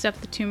lot of stuff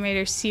with the Tomb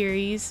Raider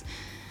series.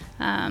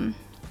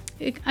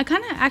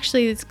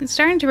 It's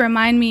starting to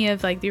remind me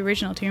of like the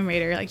original Tomb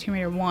Raider, like Tomb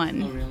Raider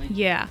 1. Oh, really?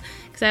 Yeah,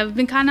 because I've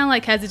been kind of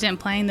like hesitant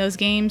playing those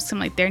games. So I'm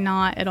like, they're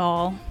not at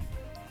all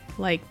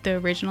like the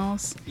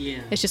originals.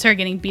 Yeah. It's just her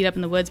getting beat up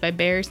in the woods by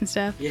bears and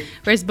stuff. Yeah.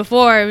 Whereas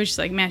before, it was just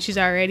like, man, she's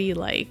already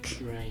like...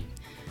 Right.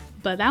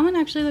 But that one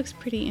actually looks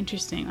pretty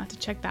interesting. I'll have to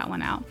check that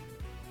one out.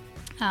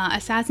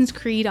 Assassin's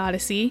Creed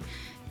Odyssey.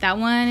 That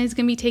one is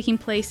going to be taking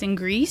place in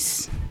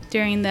Greece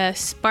during the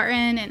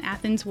Spartan and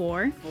Athens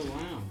War. Oh,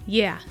 wow.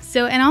 Yeah.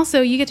 So, and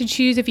also you get to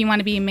choose if you want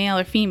to be male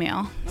or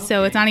female. Okay.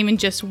 So it's not even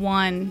just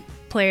one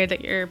player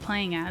that you're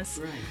playing as.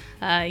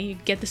 Right. You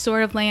get the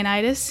Sword of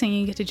Leonidas, and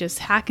you get to just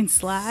hack and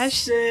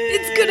slash. Sick.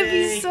 It's going to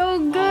be so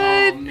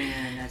good. Oh,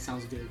 man, that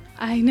sounds good.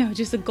 I know.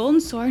 Just a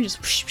golden sword and just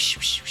whoosh, whoosh,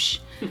 whoosh, whoosh.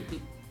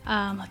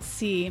 Let's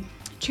see.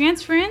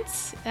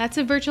 Transference. That's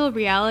a virtual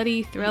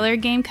reality thriller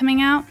game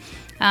coming out.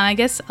 I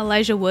guess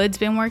Elijah Wood's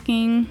been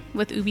working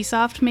with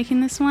Ubisoft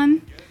making this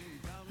one.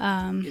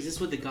 Is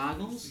this with the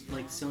goggles,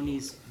 like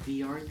Sony's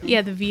VR thing?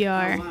 Yeah, the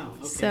VR. Oh, wow.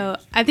 Okay. So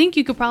I think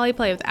you could probably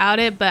play without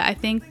it, but I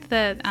think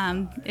that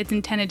it's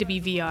intended to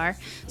be VR.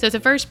 So it's a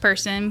first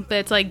person, but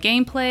it's like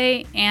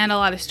gameplay and a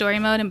lot of story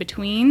mode in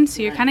between.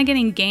 So you're kind of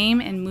getting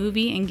game and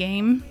movie and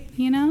game,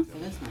 you know? Oh,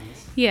 that's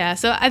nice. Yeah,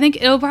 so I think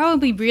it'll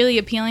probably be really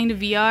appealing to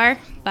VR,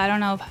 but I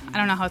don't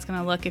know how it's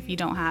gonna look if you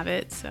don't have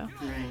it. So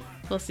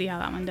we'll see how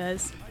that one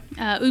does.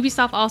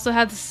 Ubisoft also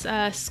has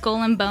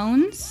Skull and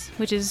Bones,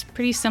 which is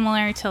pretty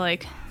similar to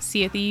like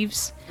Sea of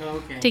Thieves,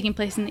 taking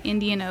place in the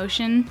Indian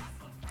Ocean.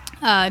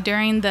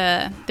 During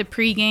the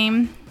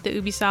pre-game,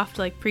 the Ubisoft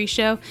like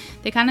pre-show,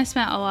 they kind of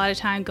spent a lot of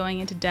time going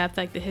into depth,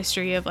 like the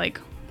history of like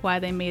why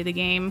they made the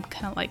game.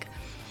 Kind of like,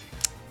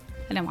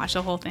 I didn't watch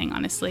the whole thing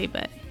honestly,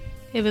 but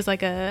it was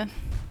like a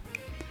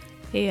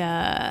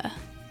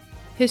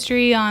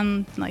history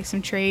on like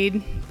some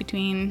trade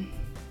between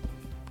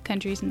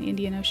countries in the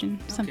Indian Ocean,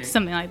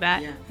 something like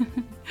that.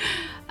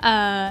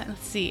 Yeah.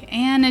 Let's see,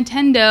 and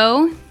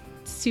Nintendo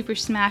Super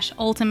Smash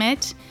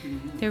Ultimate.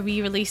 They'll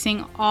be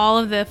releasing all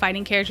of the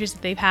fighting characters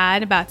that they've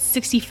had, about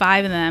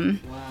 65 of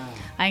them. Wow.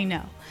 I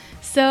know.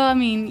 So, I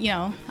mean, you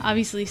know,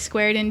 obviously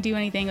Square didn't do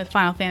anything with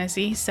Final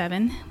Fantasy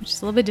VII, which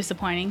is a little bit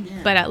disappointing.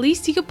 Yeah. But at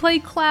least you could play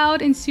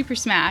Cloud in Super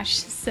Smash.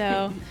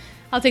 So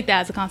I'll take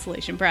that as a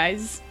consolation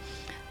prize.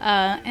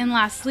 And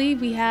lastly,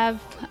 we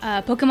have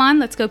Pokemon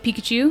Let's Go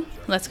Pikachu,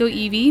 Let's Go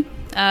Eevee.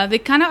 They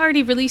kind of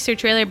already released their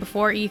trailer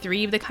before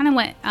E3, but they kind of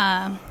went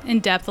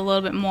in depth a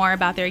little bit more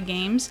about their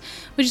games,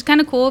 which is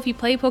kind of cool. If you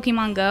play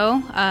Pokemon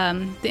Go,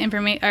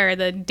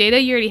 the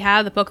data you already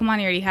have, the Pokemon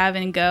you already have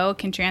in Go,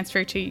 can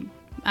transfer to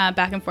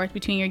back and forth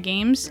between your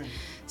games. Right.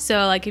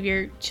 So, like, if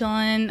you're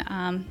chilling,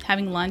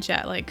 having lunch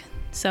at like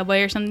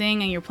Subway or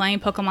something, and you're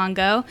playing Pokemon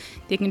Go,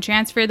 they can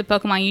transfer the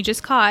Pokemon you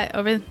just caught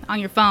over on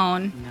your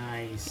phone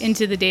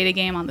into the data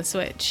game on the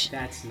Switch.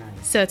 That's nice.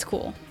 So it's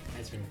cool.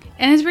 That's very cool.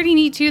 And it's pretty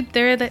neat too.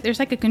 There's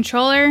like a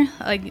controller,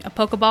 like a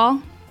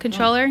Pokeball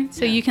controller,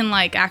 so you can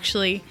like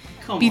actually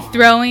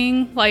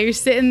throwing while you're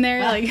sitting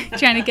there, like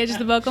trying to catch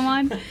the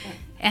Pokemon.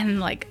 And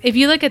like if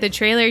you look at the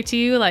trailer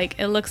too, like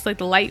it looks like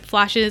the light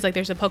flashes, like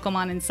there's a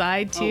Pokemon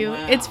inside too. Oh,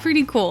 wow. It's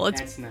pretty cool.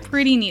 It's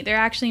pretty neat. They're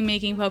actually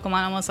making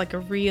Pokemon almost like a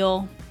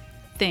real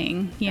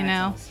thing, you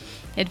know, awesome.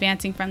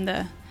 Advancing from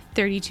the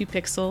 32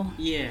 pixel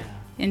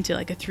into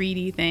like a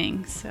 3D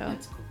thing. So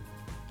that's cool.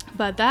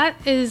 But that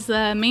is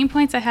the main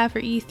points I have for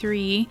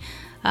E3.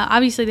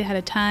 Obviously they had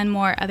a ton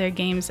more other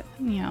games,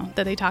 you know,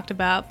 that they talked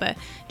about, but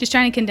just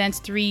trying to condense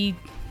 3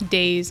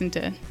 days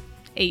into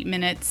 8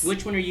 minutes.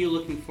 Which one are you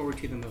looking forward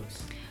to the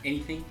most?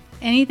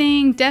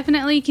 Anything,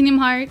 definitely Kingdom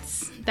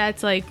Hearts.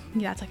 That's like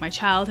my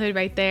childhood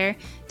right there.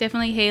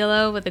 Definitely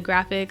Halo with the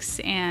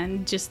graphics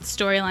and just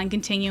storyline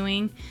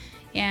continuing.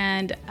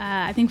 And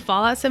I think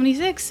Fallout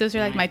 76. Those are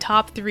like my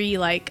top 3.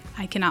 Like,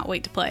 I cannot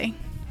wait to play.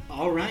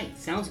 All right,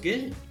 sounds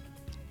good.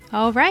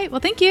 All right,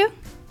 well, thank you.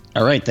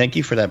 All right, thank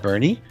you for that,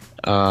 Bernie.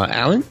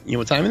 Alan, you know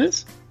what time it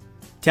is?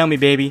 Tell me,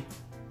 baby.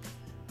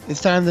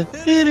 It's time to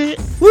hit it.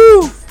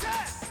 Woo!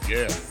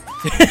 Yeah.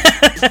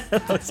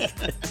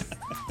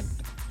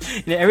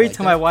 You know, every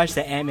time I watch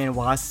the Ant-Man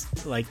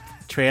Wasp like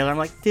trailer, I'm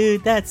like,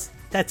 dude, that's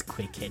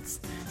quick hits.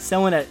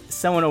 Someone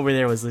over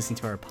there was listening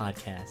to our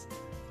podcast.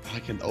 I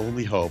can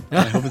only hope.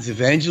 I hope it's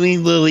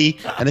Evangeline Lilly,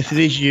 and if it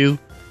is you,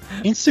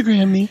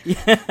 Instagram me.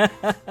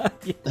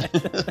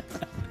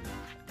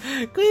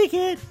 Quick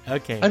hit.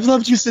 Okay. I've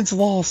loved you since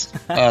Lost.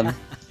 All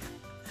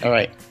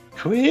right.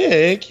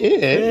 Quick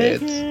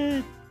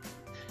hit.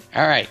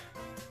 All right.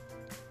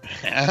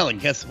 Alan,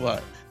 guess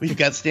what? We've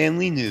got Stan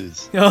Lee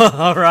news. Oh,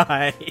 all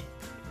right.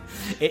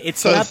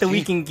 It's not the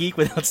Week in Geek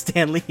without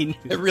Stan Lee news.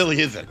 It really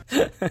isn't.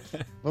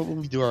 What will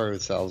we do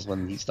ourselves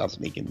when he stops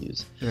making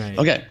news? Right.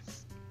 Okay.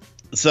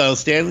 So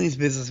Stan Lee's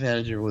business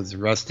manager was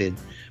arrested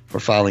for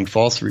filing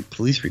false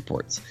police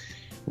reports,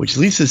 which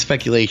leads to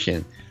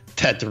speculation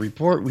that the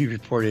report we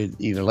reported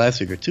either last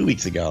week or 2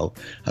 weeks ago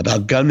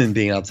about gunmen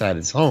being outside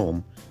his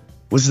home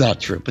was not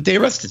true. But they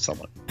arrested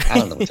someone. I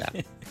don't know what's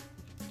happening.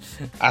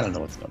 I don't know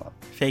what's going on.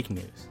 Fake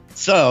news.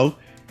 So,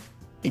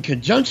 in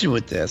conjunction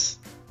with this,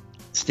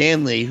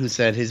 Stan Lee, who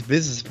said his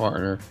business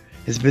partner,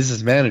 his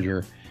business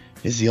manager,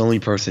 is the only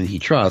person he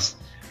trusts,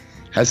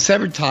 has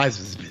severed ties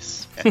with his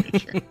business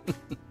manager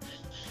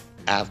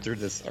after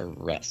this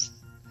arrest.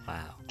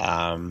 Wow.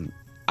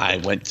 I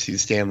went to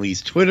Stan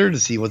Lee's Twitter to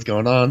see what's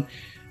going on,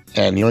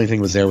 and the only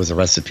thing was there was a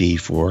recipe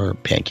for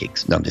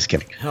pancakes. No, I'm just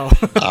kidding. Oh.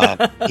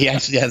 He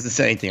actually hasn't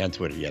said anything on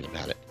Twitter yet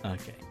about it.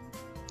 Okay.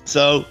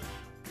 So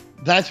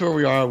that's where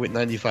we are with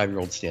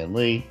 95-year-old Stan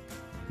Lee.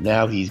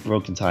 Now he's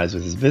broken ties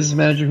with his business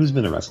manager, who's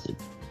been arrested.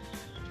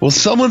 Will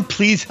someone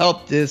please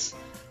help this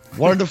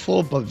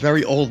wonderful but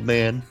very old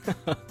man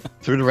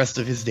through the rest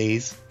of his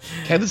days?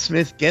 Kevin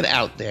Smith, get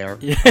out there,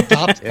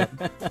 adopt him,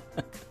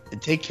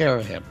 and take care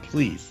of him,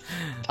 please.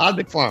 Todd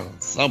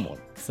McFarlane, someone.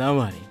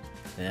 Somebody.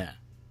 Yeah.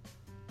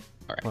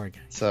 All right. Poor guy.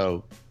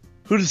 So,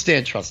 who does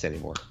Stan trust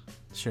anymore?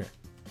 Sure.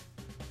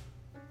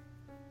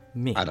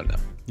 Me. I don't know.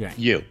 Yeah.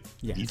 You.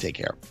 Yes. You take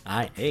care of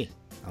him. Hey,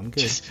 I'm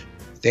good.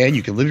 Dan,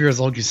 you can live here as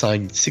long as you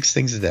sign 6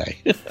 things a day.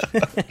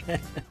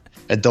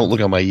 And don't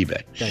look on my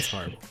eBay. That's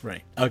horrible.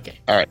 Right. Okay.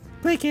 All right.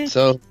 Wicked.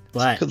 So,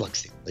 What? good luck,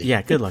 Stanley.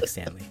 Yeah, good luck,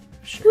 Stanley.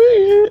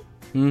 Sure.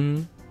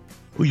 Mm-hmm.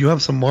 Well, you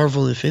have some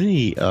Marvel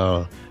Infinity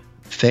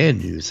fan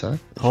news, huh?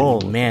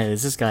 Oh, man,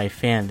 is this guy a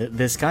fan?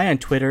 This guy on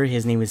Twitter,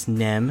 his name is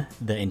Nem,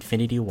 the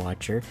Infinity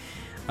Watcher.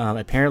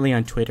 Apparently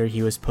on Twitter,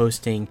 he was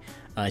posting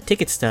a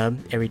ticket stub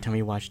every time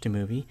he watched a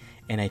movie.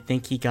 And I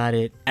think he got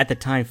it, at the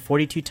time,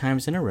 42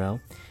 times in a row.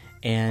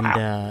 And,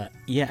 Wow.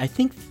 yeah, I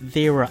think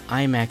they were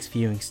IMAX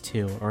viewings,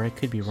 too. Or I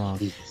could be wrong.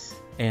 Jeez.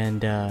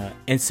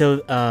 And so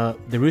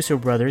the Russo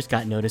brothers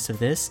got notice of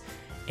this,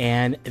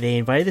 and they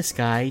invited this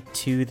guy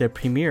to the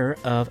premiere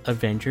of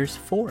Avengers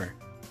 4.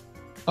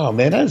 Oh,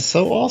 man, that is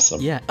so awesome.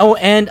 Yeah. Oh,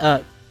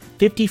 and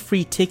 50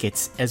 free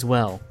tickets as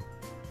well.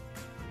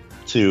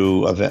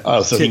 So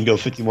he can go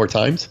 50 more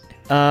times?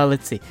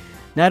 Let's see.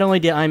 Not only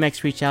did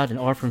IMAX reach out and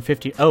offer him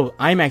 50... Oh,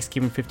 IMAX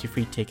gave him 50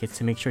 free tickets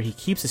to make sure he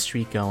keeps the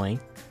streak going.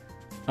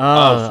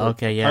 Oh,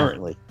 okay, yeah.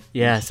 Currently.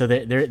 Yeah, so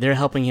they're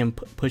helping him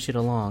push it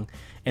along.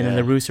 And then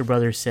the Russo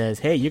brothers says,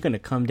 hey, you're going to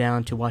come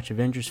down to watch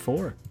Avengers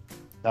 4.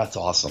 That's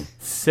awesome.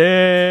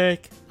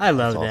 Sick. I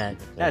love That's that.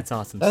 awesome. That's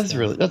awesome That's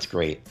stuff. that's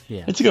great.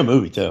 Yeah. It's a good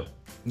movie, too.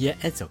 Yeah,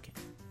 it's okay.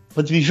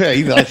 But to be fair,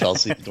 even I fell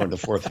asleep during the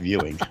 4th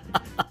viewing.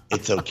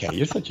 It's okay.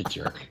 You're such a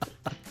jerk.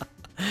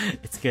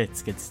 It's good.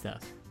 It's good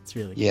stuff. It's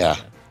really good Yeah.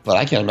 stuff. But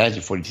I can't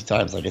imagine 42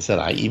 times. Like I said,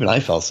 I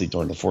fell asleep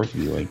during the 4th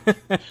viewing.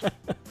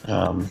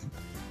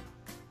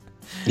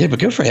 Yeah, but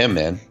good for him,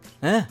 man.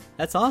 Yeah,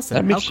 that's awesome.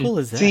 That How makes cool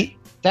is that? See,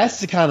 that's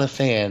the kind of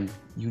fan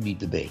you need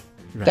to be.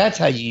 Right. That's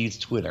how you use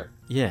Twitter.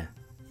 Yeah.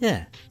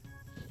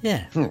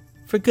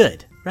 For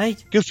good,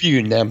 right? Good for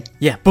you, Nem.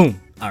 Yeah,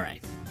 boom. All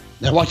right.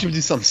 Now watch him do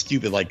something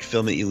stupid like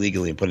film it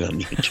illegally and put it on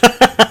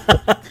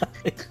YouTube.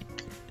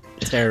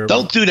 Terrible.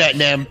 Don't do that,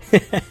 Nem.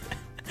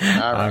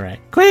 All right.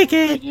 Quick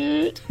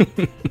it.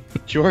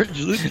 George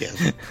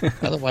Lucas. I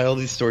don't know why all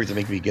these stories are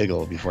making me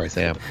giggle before I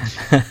say them.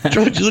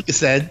 George Lucas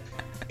said,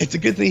 it's a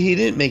good thing he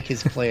didn't make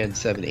his Plan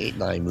 7, 8,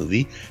 9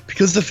 movie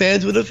because the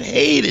fans would have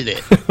hated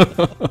it.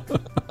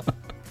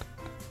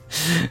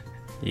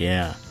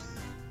 Yeah.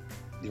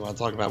 You want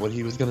to talk about what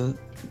his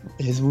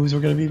movies were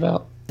going to be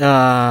about?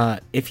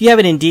 If you have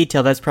it in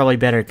detail, that's probably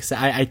better because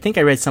I think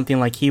I read something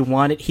like he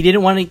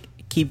didn't want to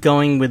keep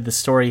going with the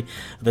story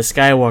of the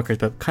Skywalkers,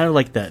 but kind of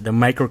like the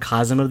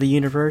microcosm of the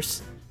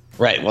universe.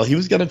 Right. Well, he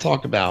was going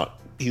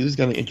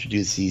to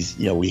introduce these,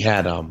 we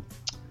had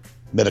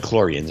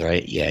midichlorians,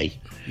 right? Yay.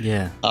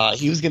 Yeah.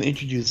 He was going to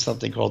introduce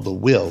something called the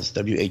Whills,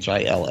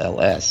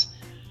 Whills,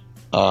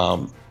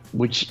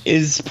 which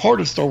is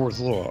part of Star Wars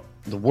lore,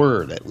 the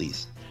word at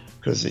least,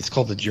 because it's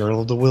called the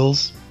Journal of the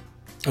Whills.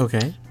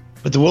 Okay.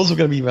 But the Whills were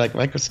going to be like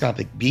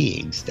microscopic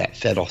beings that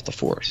fed off the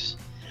Force,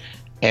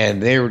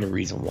 and they were the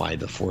reason why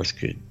the Force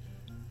could,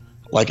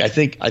 I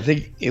think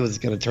it was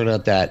going to turn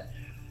out that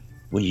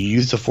when you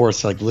use the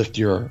Force to lift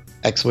your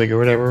X-wing or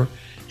whatever,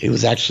 it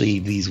was actually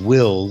these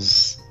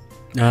Whills.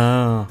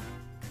 Oh,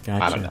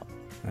 gotcha. I don't know.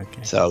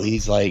 Okay. So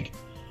he's like,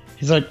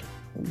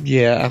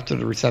 yeah, after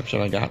the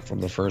reception I got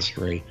from the first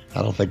three,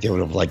 I don't think they would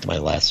have liked my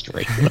last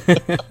three.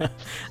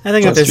 I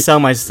think if they sell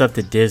my stuff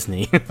to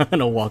Disney, I'm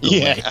gonna walk away.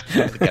 Yeah,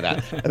 I'm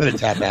gonna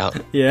tap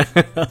out. Yeah,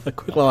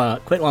 quit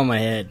while my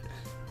head.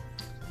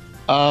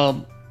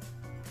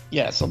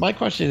 Yeah. So my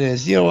question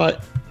is, you know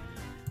what?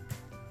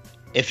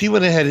 If he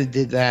went ahead and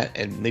did that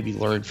and maybe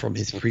learned from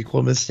his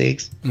prequel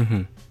mistakes,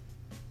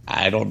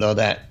 I don't know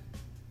that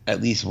at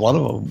least one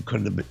of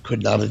them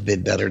could not have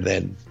been better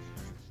than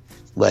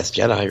Last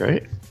Jedi,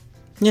 right?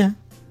 Yeah.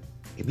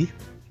 Maybe.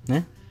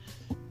 Yeah.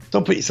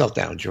 Don't put yourself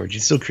down, George. You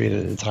still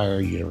created an entire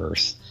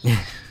universe.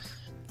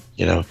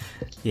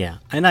 Yeah,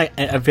 and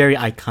a very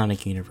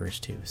iconic universe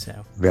too.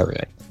 So.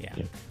 Very. Yeah.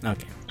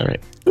 Okay. All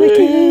right.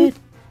 Wicked.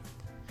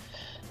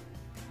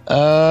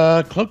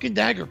 Cloak and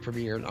Dagger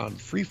premiered on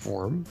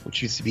Freeform,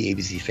 which used to be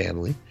ABC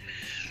Family,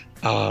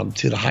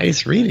 to the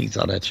highest ratings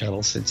on that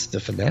channel since the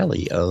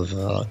finale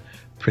of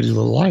Pretty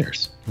Little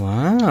Liars.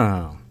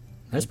 Wow,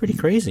 that's pretty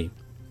crazy.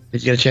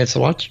 Did you get a chance to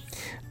watch?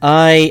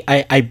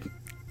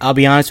 I'll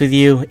be honest with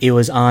you. It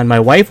was on. My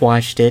wife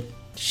watched it.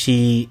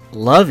 She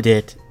loved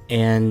it,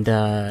 and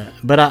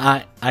but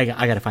I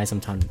got to find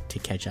some time to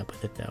catch up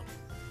with it though.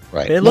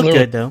 Right. But it looked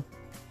good though.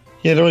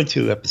 Yeah, there are only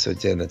 2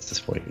 episodes in at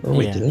this point. Oh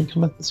wait, Yeah. did they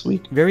come out this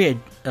week? Very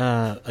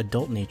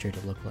adult nature to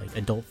look like,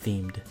 adult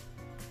themed.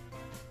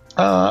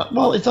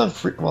 Well, it's on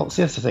free. Well,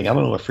 see, that's the thing. I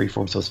don't know what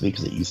Freeform's supposed to be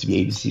because it used to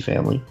be ABC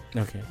Family.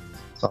 Okay.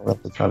 So I'm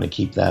have to try to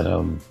keep that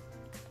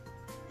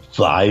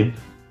vibe.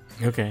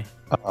 Okay.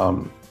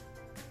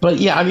 But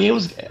yeah, I mean,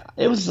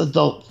 it was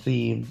adult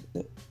themed.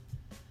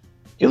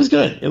 It was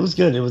good. It was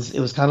good. It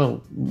was kind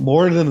of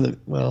more than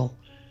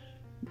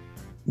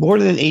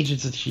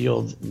Agents of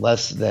S.H.I.E.L.D.,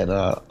 less than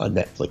a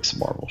Netflix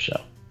Marvel show.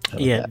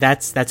 Yeah,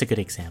 that's a good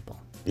example.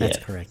 That's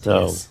correct.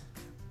 So, yes.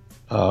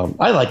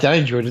 I liked it. I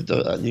enjoyed it.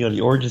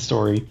 The origin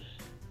story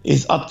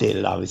is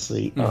updated,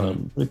 obviously.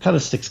 It kind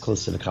of sticks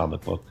close to the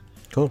comic book.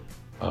 Cool.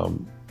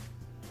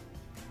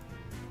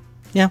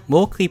 Yeah,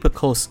 we'll keep a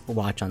close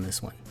watch on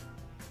this one.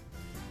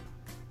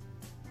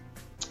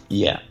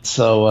 Yeah.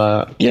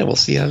 So yeah, we'll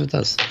see how it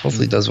does.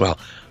 Hopefully, it does well.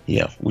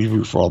 Yeah, we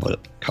root for all the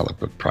comic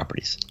book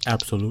properties.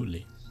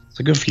 Absolutely.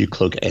 So good for you,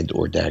 Cloak and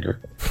or Dagger.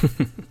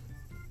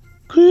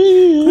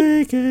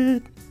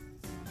 Cricket.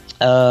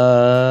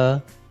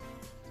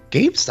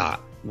 GameStop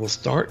will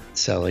start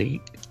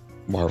selling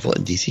Marvel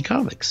and DC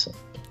comics.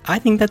 I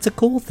think that's a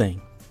cool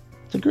thing.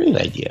 It's a great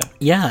idea.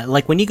 Yeah,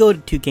 like when you go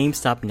to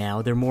GameStop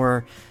now, they're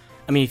more.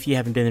 I mean, if you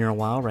haven't been there in a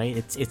while, right?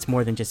 It's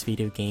more than just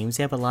video games.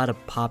 They have a lot of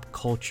pop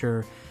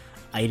culture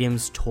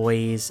items,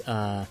 toys,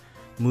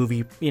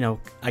 movie.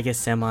 I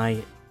guess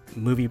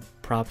movie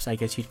props, I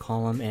guess you'd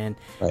call them, and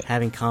Right.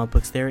 having comic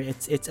books there.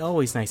 It's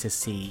always nice to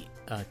see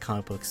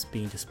comic books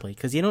being displayed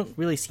because you don't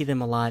really see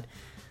them a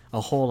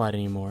whole lot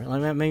anymore.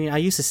 I mean, I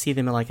used to see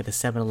them at the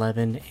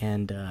 7-Eleven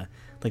and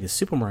like the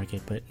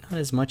supermarket, but not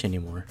as much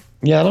anymore.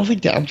 Yeah, I don't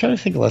think that. I'm trying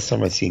to think the last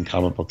time I've seen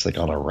comic books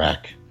on a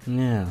rack,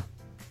 Yeah,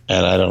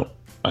 and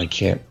I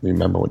can't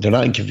remember. They're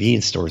not in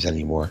convenience stores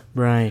anymore.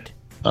 right.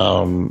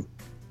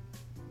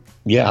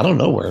 Yeah, I don't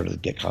know where to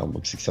get comic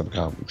books except a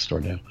comic book store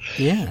now.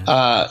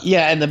 Yeah,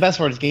 Yeah, and the best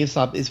part is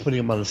GameStop is putting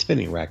them on a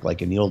spinning rack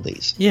like in the old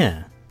days.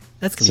 yeah.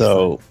 That's gonna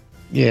So,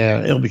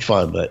 yeah, it'll be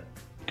fun, but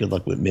good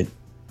luck with mint.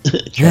 be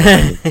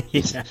fun.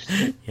 yeah,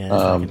 that's not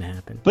gonna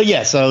happen. But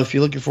yeah, so if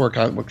you're looking for a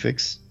comic book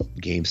fix,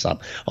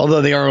 GameStop.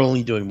 Although they are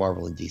only doing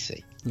Marvel and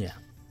DC, Yeah,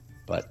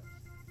 but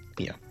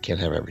can't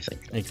have everything.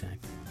 exactly.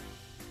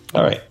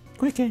 All right.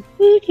 Cricket.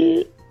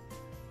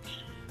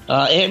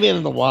 Ant-Man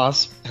and the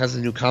Wasp has a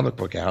new comic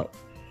book out,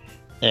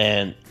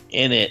 and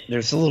in it,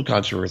 there's a little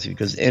controversy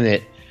because in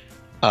it,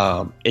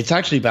 it's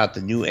actually about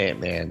the new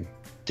Ant-Man.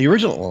 The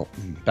original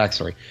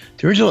backstory: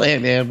 the original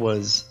Ant-Man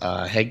was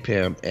Hank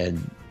Pym,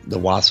 and the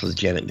Wasp was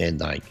Janet Van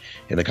Dyne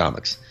in the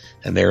comics,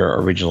 and they're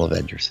original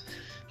Avengers.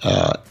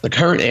 The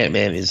current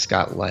Ant-Man is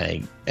Scott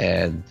Lang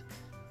and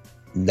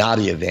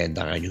Nadia Van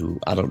Dyne, who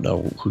I don't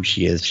know who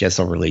she is. She has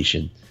some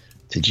relation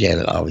to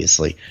Janet,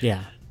 obviously.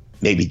 Yeah.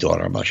 Maybe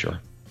daughter, I'm not sure.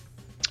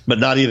 But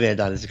Nadia Van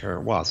Dyne is the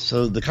current Wasp.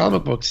 So the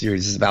comic book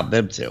series is about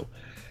them two.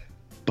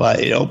 But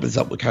it opens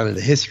up with kind of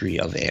the history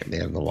of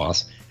Ant-Man and the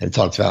Wasp, and it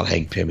talks about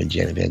Hank Pym and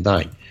Janet Van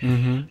Dyne.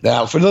 Mm-hmm.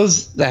 Now, for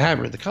those that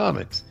haven't read the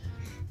comics,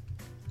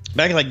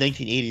 back in like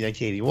 1980,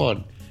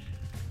 1981,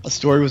 a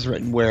story was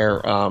written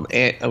where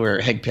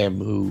Hank Pym,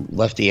 who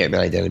left the Ant-Man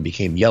identity,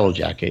 became Yellow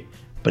Jacket,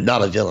 but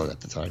not a villain at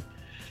the time,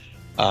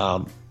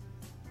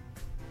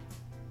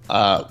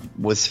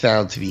 was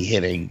found to be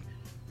hitting.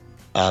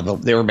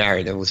 They were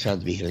married and was found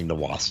to be hitting the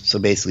Wasp. So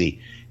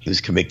basically, he was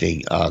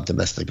committing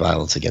domestic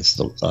violence against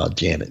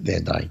Janet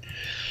Van Dyne.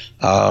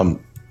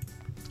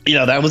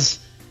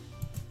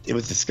 It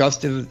was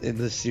discussed in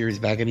the series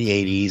back in the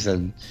 80s,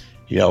 and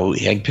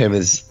Hank Pym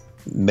has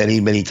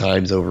many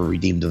times over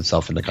redeemed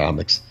himself in the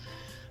comics.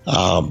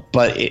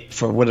 But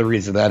for whatever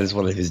reason, that is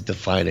one of his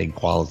defining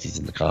qualities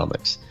in the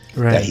comics,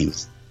 Right. that he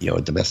was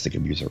a domestic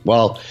abuser.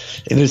 Well,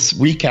 in this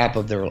recap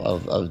of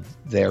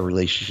their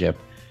relationship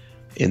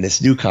in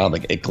this new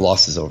comic, it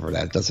glosses over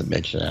that. It doesn't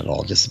mention that at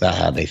all, just about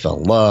how they fell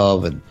in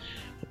love and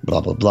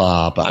blah blah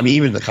blah. But I mean,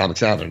 even in the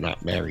comics now, they're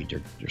not married;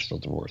 they're still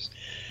divorced.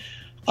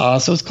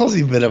 So it's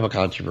causing a bit of a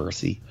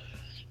controversy.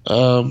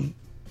 Some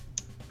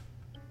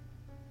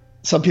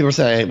people are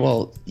saying,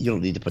 well, you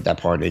don't need to put that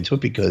part into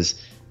it because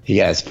he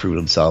has proven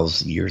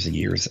himself years and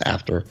years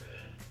after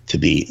to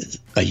be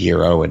a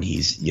hero, and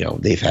he's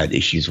they've had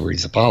issues where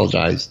he's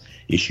apologized,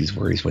 issues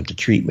where he's went to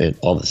treatment,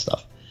 all this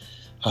stuff.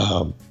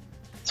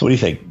 So what do you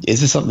think?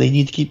 Is this something they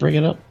need to keep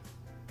bringing up?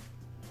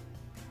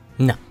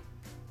 No.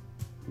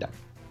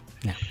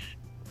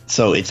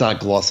 So it's not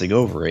glossing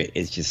over it.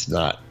 It's just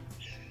not.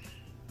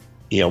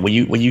 When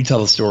you tell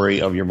the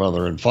story of your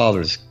mother and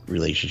father's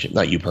relationship,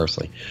 not you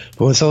personally,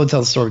 but when someone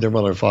tells the story of their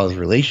mother and father's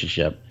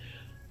relationship,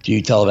 do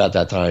you tell about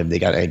that time they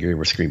got angry and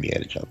were screaming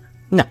at each other?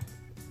 No.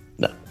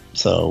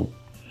 So,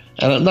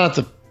 and not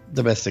the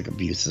domestic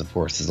abuse, of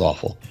course, is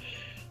awful.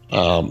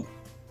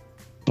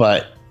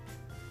 But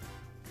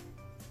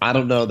I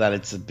don't know that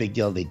it's a big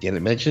deal they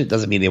didn't mention it.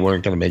 Doesn't mean they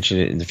weren't going to mention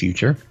it in the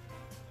future.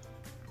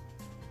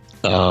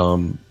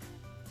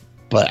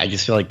 But I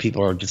just feel like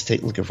people are just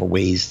looking for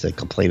ways to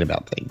complain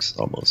about things,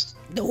 almost.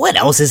 What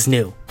else is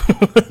new?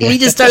 We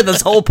just started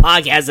this whole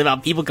podcast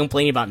about people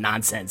complaining about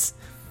nonsense.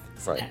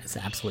 Right. It's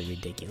absolutely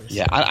ridiculous.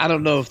 Yeah, I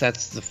don't know if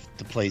that's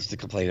the place to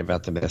complain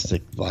about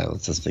domestic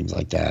violence and things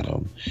like that.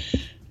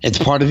 It's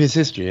part of his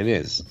history. It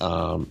is.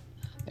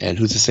 And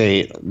who's to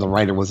say the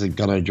writer wasn't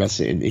going to address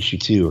it in issue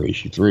 2 or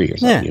issue 3 or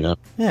something,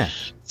 Yeah.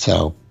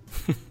 So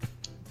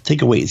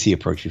take a wait and see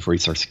approach before you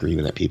start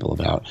screaming at people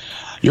about,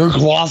 you're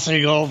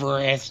glossing over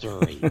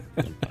history. You're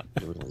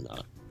really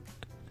not.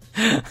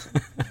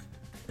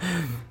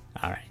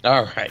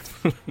 All right.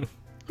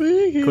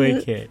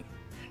 Quick hit.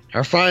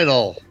 Our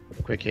final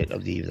quick hit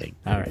of the evening.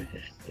 All right.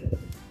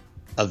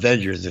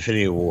 Avengers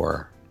Infinity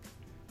War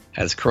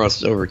has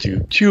crossed over to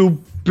 $2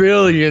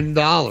 billion.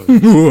 I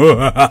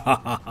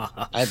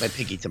had my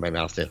pinky to my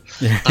mouth too.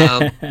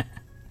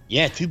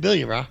 Yeah, $2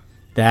 billion, bro.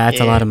 That's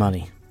a lot of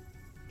money.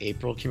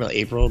 Came out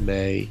April,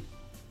 May.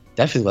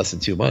 Definitely less than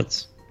 2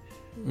 months.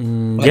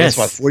 Well, Yes.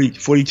 That's why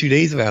 42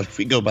 days about if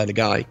we go by the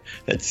guy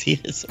that's seen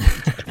it so many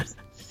times.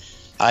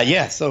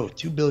 Yeah, so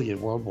 2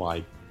 billion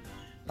worldwide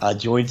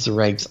joins the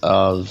ranks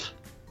of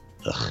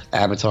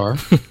Avatar,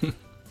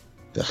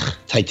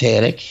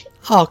 Titanic,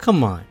 Oh,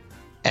 come on.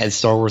 and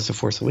Star Wars: The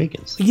Force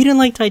Awakens. You didn't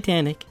like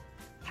Titanic?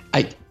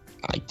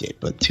 I did,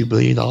 but $2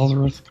 billion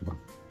worth? Come on.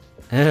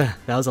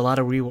 That was a lot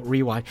of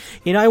rewind.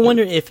 You know, I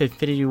wonder if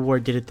Infinity War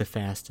did it the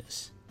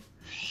fastest.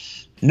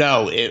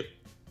 No, it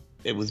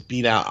was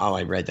beat out. Oh,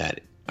 I read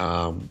that.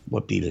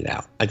 What beat it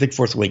out? I think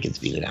Force Awakens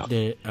beat it out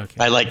Did it? Okay.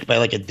 by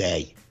like a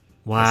day.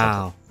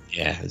 Wow.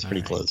 Yeah, it's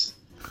pretty All right. close.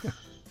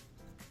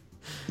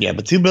 Yeah,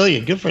 but 2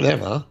 billion, good for them,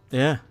 huh?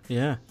 Yeah,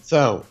 yeah.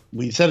 So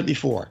we've said it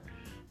before.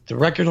 The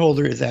record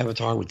holder is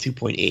Avatar with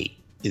 2.8.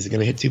 Is it going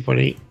to hit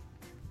 2.8?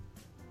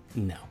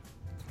 No.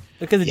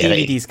 Because the Yeah,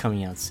 they- DVD's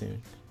coming out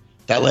soon.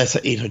 That last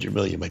 800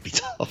 million might be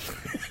tough.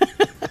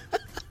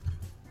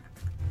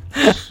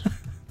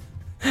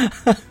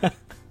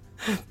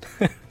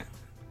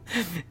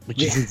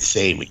 Which is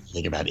insane when you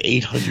think about it.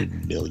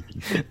 800 million.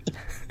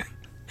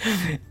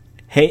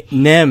 Hey,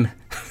 Nem.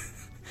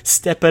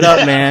 Step it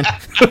up, man.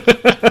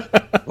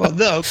 Well,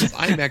 no, because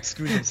IMAX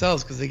screwed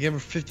themselves because they gave them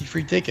 50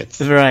 free tickets.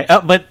 Right.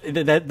 Oh, but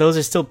those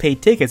are still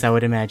paid tickets, I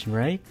would imagine,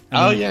 right?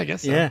 I mean, Yeah, I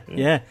guess so.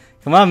 Yeah.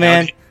 Come on,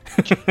 man.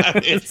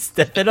 Okay.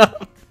 Step it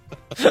up.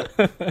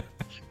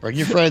 Bring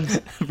your friends.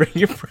 Bring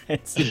your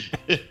friends.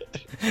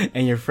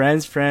 And your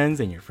friends' friends,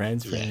 and your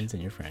friends' friends,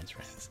 and your friends'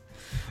 friends.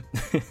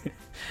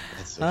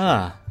 That's so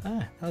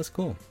funny. That was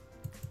cool.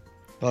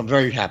 Well, I'm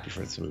very happy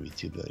for this movie,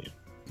 2 billion.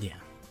 Yeah.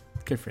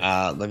 Good for you.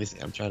 Let me see.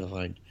 I'm trying to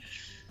find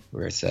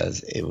where it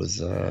says it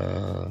was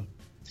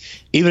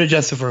even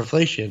adjusted for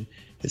inflation,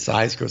 it's the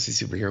highest grossing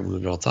superhero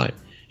movie of all time.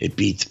 It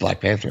beats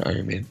Black Panther,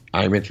 Iron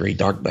Man 3,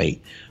 Dark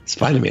Knight,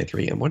 Spider-Man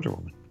 3, and Wonder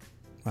Woman.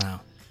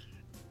 Wow.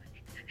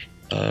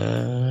 La,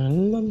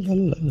 la,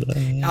 la,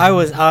 la. I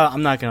was.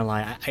 I'm not gonna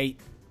lie. I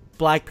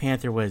Black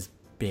Panther was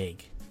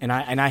big, and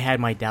I had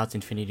my doubts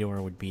Infinity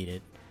War would beat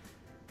it.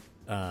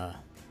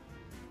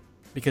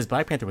 Because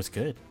Black Panther was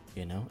good,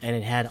 you know, and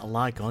it had a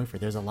lot going for it.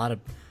 There's a lot of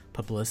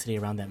publicity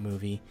around that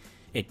movie.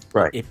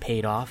 It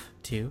paid off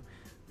too.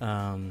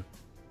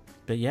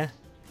 But yeah,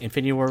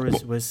 Infinity War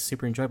was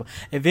super enjoyable.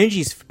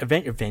 Avengers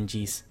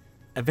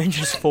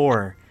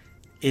 4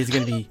 is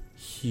gonna be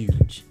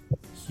huge.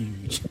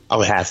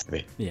 Oh, it has to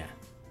be. Yeah,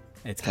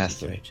 it's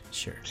Has gonna to be be. huge.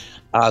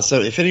 Sure.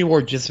 So Infinity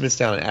War just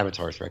missed out on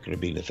Avatar's record of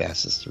being the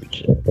fastest to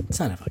reach it.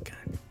 Son of a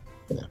gun.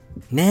 Yeah.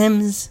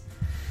 Nems.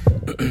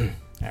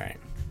 All right.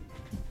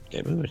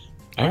 Okay, moving.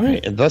 All All right.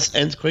 right, and thus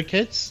ends Quick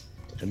Hits,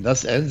 and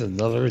thus ends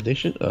another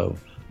edition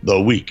of The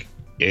Week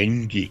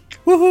in Geek.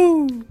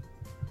 Woohoo!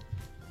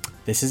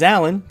 This is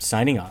Alan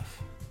signing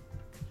off.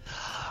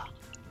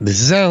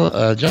 This is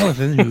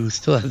Jonathan, who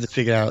still has to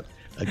figure out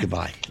a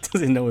goodbye.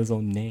 Doesn't know his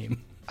own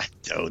name. I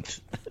don't.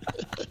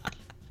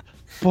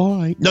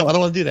 Boy. No, I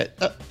don't want to do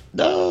that.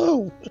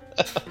 No.